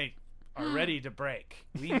 Joey and I are ready to break.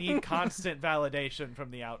 We need constant validation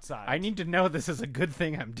from the outside. I need to know this is a good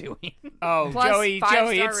thing I'm doing. Oh, Plus, Joey,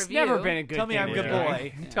 five-star it's review. never been a good Tell me thing. I'm a to good do.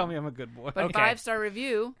 boy. Tell me I'm a good boy. But Okay. 5-star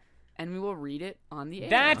review, and we will read it on the air.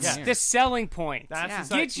 That's Yeah. the selling point.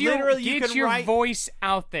 That's Yeah. Get your, literally you get can your write. voice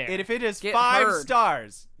out there. And if it is Get 5 heard.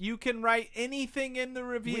 stars, you can write anything in the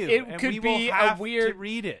review. It and could we be will a have weird- to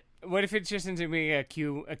read it. What if it's just into being a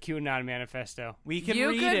QAnon manifesto? We can You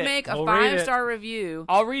read could it. make a We'll read it. 5-star review.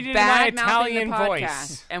 I'll read it in my bad mouthing Italian the voice.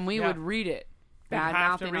 podcast, and we Yeah. would read it. We'd Bad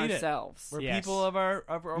have to mouthing read it. ourselves. We're Yes. people of our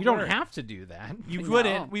You don't word. have to do that. You No,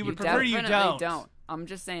 wouldn't. We would prefer you definitely don't. I'm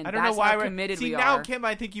just saying. I don't that's know why how we're committed See we now, are. Kim.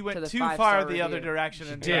 I think you to went the too 5-star far the review. other direction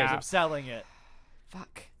in did. terms of selling it.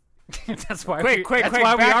 Fuck. That's why. Quick. That's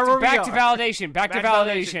why we are where we back are. to validation. Back to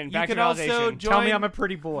validation. You Back to can also validation. join. Tell me I'm a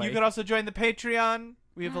pretty boy. You can also join the Patreon.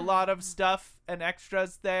 We have a lot of stuff and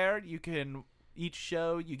extras there. You can each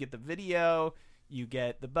show. You get the video. You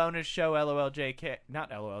get the bonus show. LOLJK.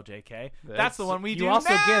 Not LOLJK. That's the one we do. You also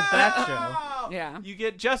now! get that show. Yeah. You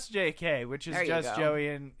get just JK, which is There you just go. Joey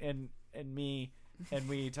and me, and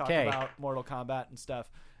we talk K. about Mortal Kombat and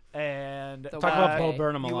stuff. And Talk about Bo Bo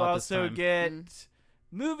Burnham a you lot this also time. get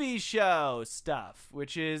movie show stuff,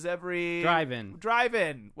 which is every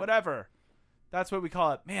drive-in, whatever. That's what we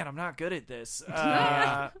call it. Man, I'm not good at this.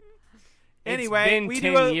 Anyway, been we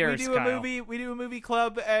 10 do a years, Kyle. movie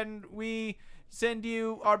club, and we send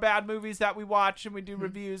you our bad movies that we watch, and we do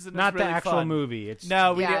reviews. And Not it's really the actual fun. movie. It's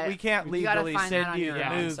No, Yeah, we can't you gotta legally find that send on you your the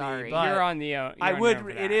own, movie. sorry. But You're on the. I would. For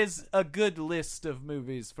It that. is a good list of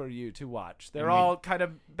movies for you to watch. They're I mean- all kind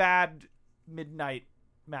of bad midnight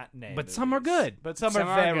matinee, But some are movies. good. But some Some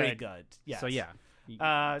are are very good. good. Yes. So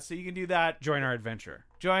yeah, So you can do that. join our adventure.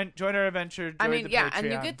 Join our adventure. Join I mean, the yeah, Patreon.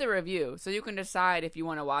 and you get the review, so you can decide if you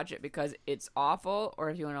want to watch it because it's awful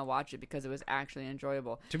or if you want to watch it because it was actually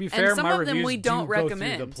enjoyable. To be And fair, some my of them reviews we don't do go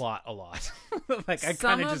recommend. through the plot a lot. Like I Some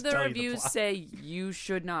kind of just the tell you reviews plot. say you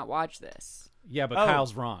should not watch this. Yeah, but Oh.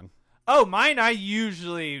 Kyle's wrong. Oh, mine. I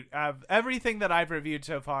usually have everything that I've reviewed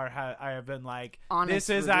so far. I have been like, Honest this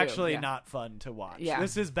is review, actually yeah. not fun to watch. Yeah.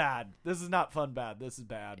 This is bad. This is not fun. Bad. This is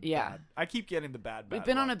bad. Yeah. bad. I keep getting the bad. We've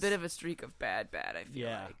been on a bit of a streak of bad. I feel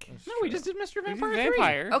Yeah. like. No, we just did Mr. He's a Vampire 3.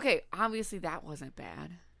 vampire. Okay, obviously that wasn't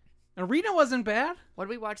bad. Arena wasn't bad. What did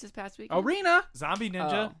we watch this past week? Arena. Zombie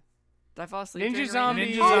Ninja. Oh. Did I fall asleep? Ninja during Zombie.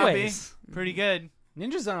 Arena? Ninja Zombie. Always. Pretty good.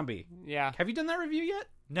 Ninja Zombie. Yeah. Have you done that review yet?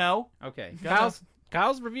 No. Okay. Gonna-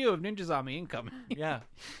 Kyle's review of Ninja Zombie incoming. Yeah.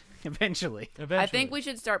 Eventually. Eventually. I think we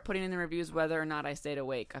should start putting in the reviews whether or not I stayed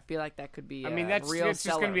awake. I feel like that could be. I mean, a that's real just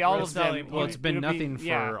seller. going to be all Real of them. selling point. Well, it's been It'll be- nothing for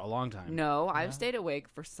yeah. a long time. No, I've stayed awake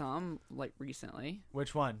for some, like recently.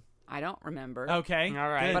 Which one? I don't remember. Okay. All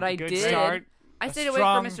right. Good. But I Good did. start. I A stayed awake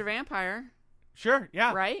strong- for Mr. Vampire, Sure.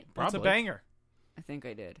 Yeah. right? It's a Probably. banger. I think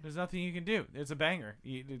I did. There's nothing you can do. It's a banger. It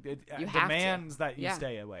You have to. demands that you Yeah.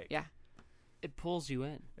 stay awake. Yeah. It pulls you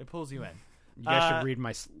in. It pulls you in. You guys should read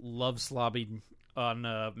my love slobby on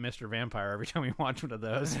Mr. Vampire every time we watch one of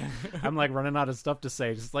those. I'm like running out of stuff to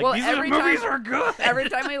say. Just like, Well, these every movies time- are good. Every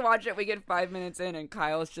time we watch it, we get 5 minutes in, and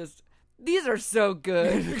Kyle's just, "These are so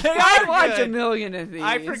good. They I are watch good. a million of these."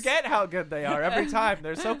 I forget how good they are every time.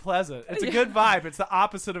 They're so pleasant. It's a good vibe. It's the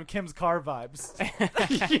opposite of Kim's car vibes.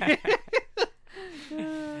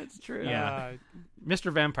 It's true. Yeah.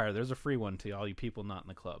 Mr. Vampire, there's a free one to all you people not in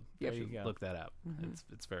the club. Yep. You There you should go. look that up.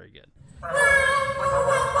 It's very good.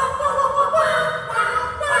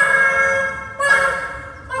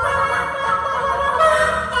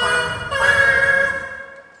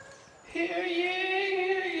 Hear ye,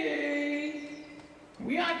 hear ye,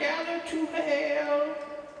 we are gathered to hail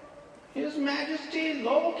His Majesty,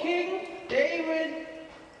 Lord King David,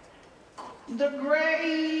 the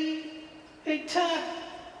Great.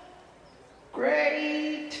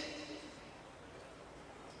 Great.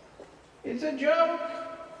 It's a joke.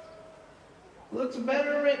 Looks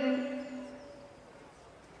better written.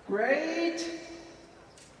 Great.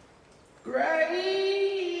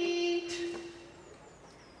 Great.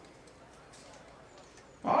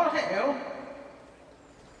 All hail.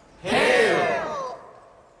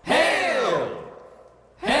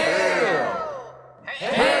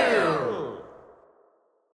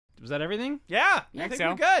 Was that everything? Yeah, I think think so.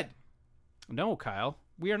 we're good. No, Kyle.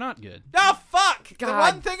 We are not good. No, fuck! The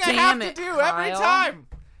God one thing I have damn to it, do every Kyle. time.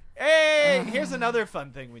 Hey, here's another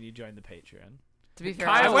fun thing when you join the Patreon. To be fair,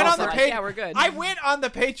 Kyle I I went on also the like, pa- yeah, we're good. I went on the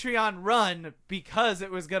Patreon run because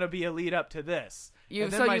it was going to be a lead up to this. You-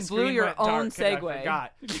 And then so my you blew screen your went own dark and I segue.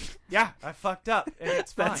 forgot. Yeah, I fucked up, and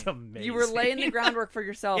it's fine. That's amazing. You were laying the groundwork for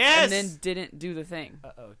yourself Yes! and then didn't do the thing.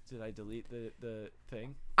 Uh-oh, did I delete the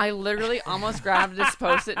thing? I literally almost grabbed this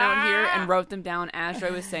post-it note here and wrote them down as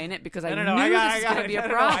Joy was saying it because I knew this was going to be a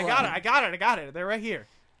problem. I got it. They're right here.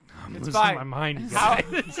 I'm It's losing fine. my mind. How,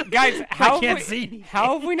 Guys. guys, how I can't have see we, anything.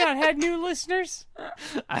 how have we not had new listeners?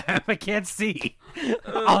 I can't see.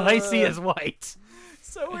 All I see is white.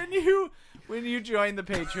 So when you join the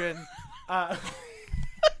Patreon,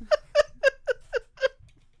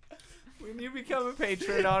 when you become a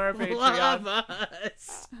patron on our Patreon,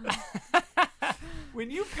 us.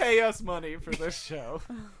 when you pay us money for this show,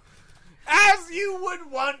 as you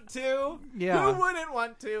would want to, Yeah. who wouldn't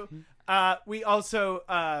want to? We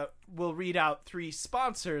also will read out 3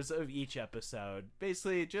 sponsors of each episode.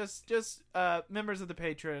 Basically, just members of the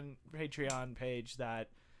Patreon page that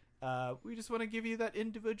we just want to give you that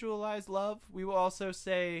individualized love. We will also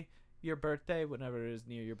say your birthday whenever it is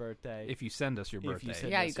near your birthday. If you send us your If you birthday.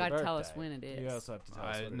 send Yeah, us you got your to tell us birthday. when it is. You also have to tell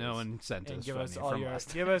us what it No is. one sent And us give us funny all from your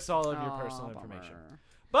last give us all of your Aw, personal bummer. information.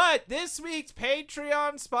 But this week's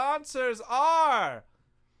Patreon sponsors are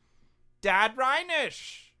Dad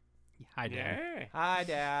Reinish. Hi, Dad. Yeah. Hi,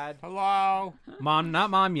 Dad. Hello. Mom, not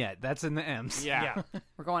mom yet. That's in the M's. Yeah.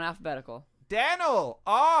 We're going alphabetical. Daniel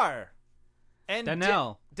R. And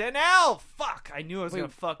Danelle. Danelle. Fuck, I knew I was gonna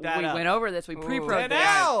fuck that we up. went over this. We pre-programmed this.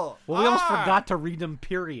 Danelle. Well, we almost R. forgot to read them,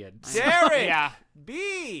 period. Derek. Yeah.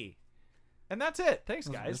 B. And that's it. Thanks,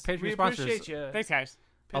 Those- guys. those Patreon We sponsors. appreciate you Thanks, guys.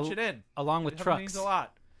 pitching in. Along with It trucks. means a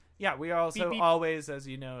lot. Yeah, we are also Beep, beep. always, as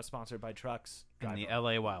you know, sponsored by Trucks. And the Drive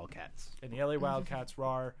LA Wildcats. and the LA Wildcats,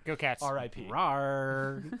 RAR, Go Cats. R.I.P.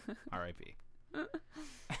 Rar. R.I.P.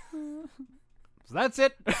 So that's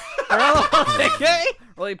it. Okay.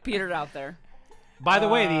 Really petered out there. By the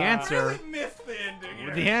way, the answer Really missed the ending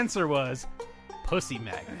here. the answer was pussy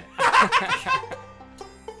magnet.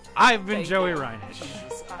 I've been Thank Joey you. Reinish.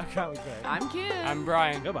 Jesus, I can't wait. I'm Kim. I'm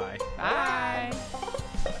Brian. Goodbye. Bye.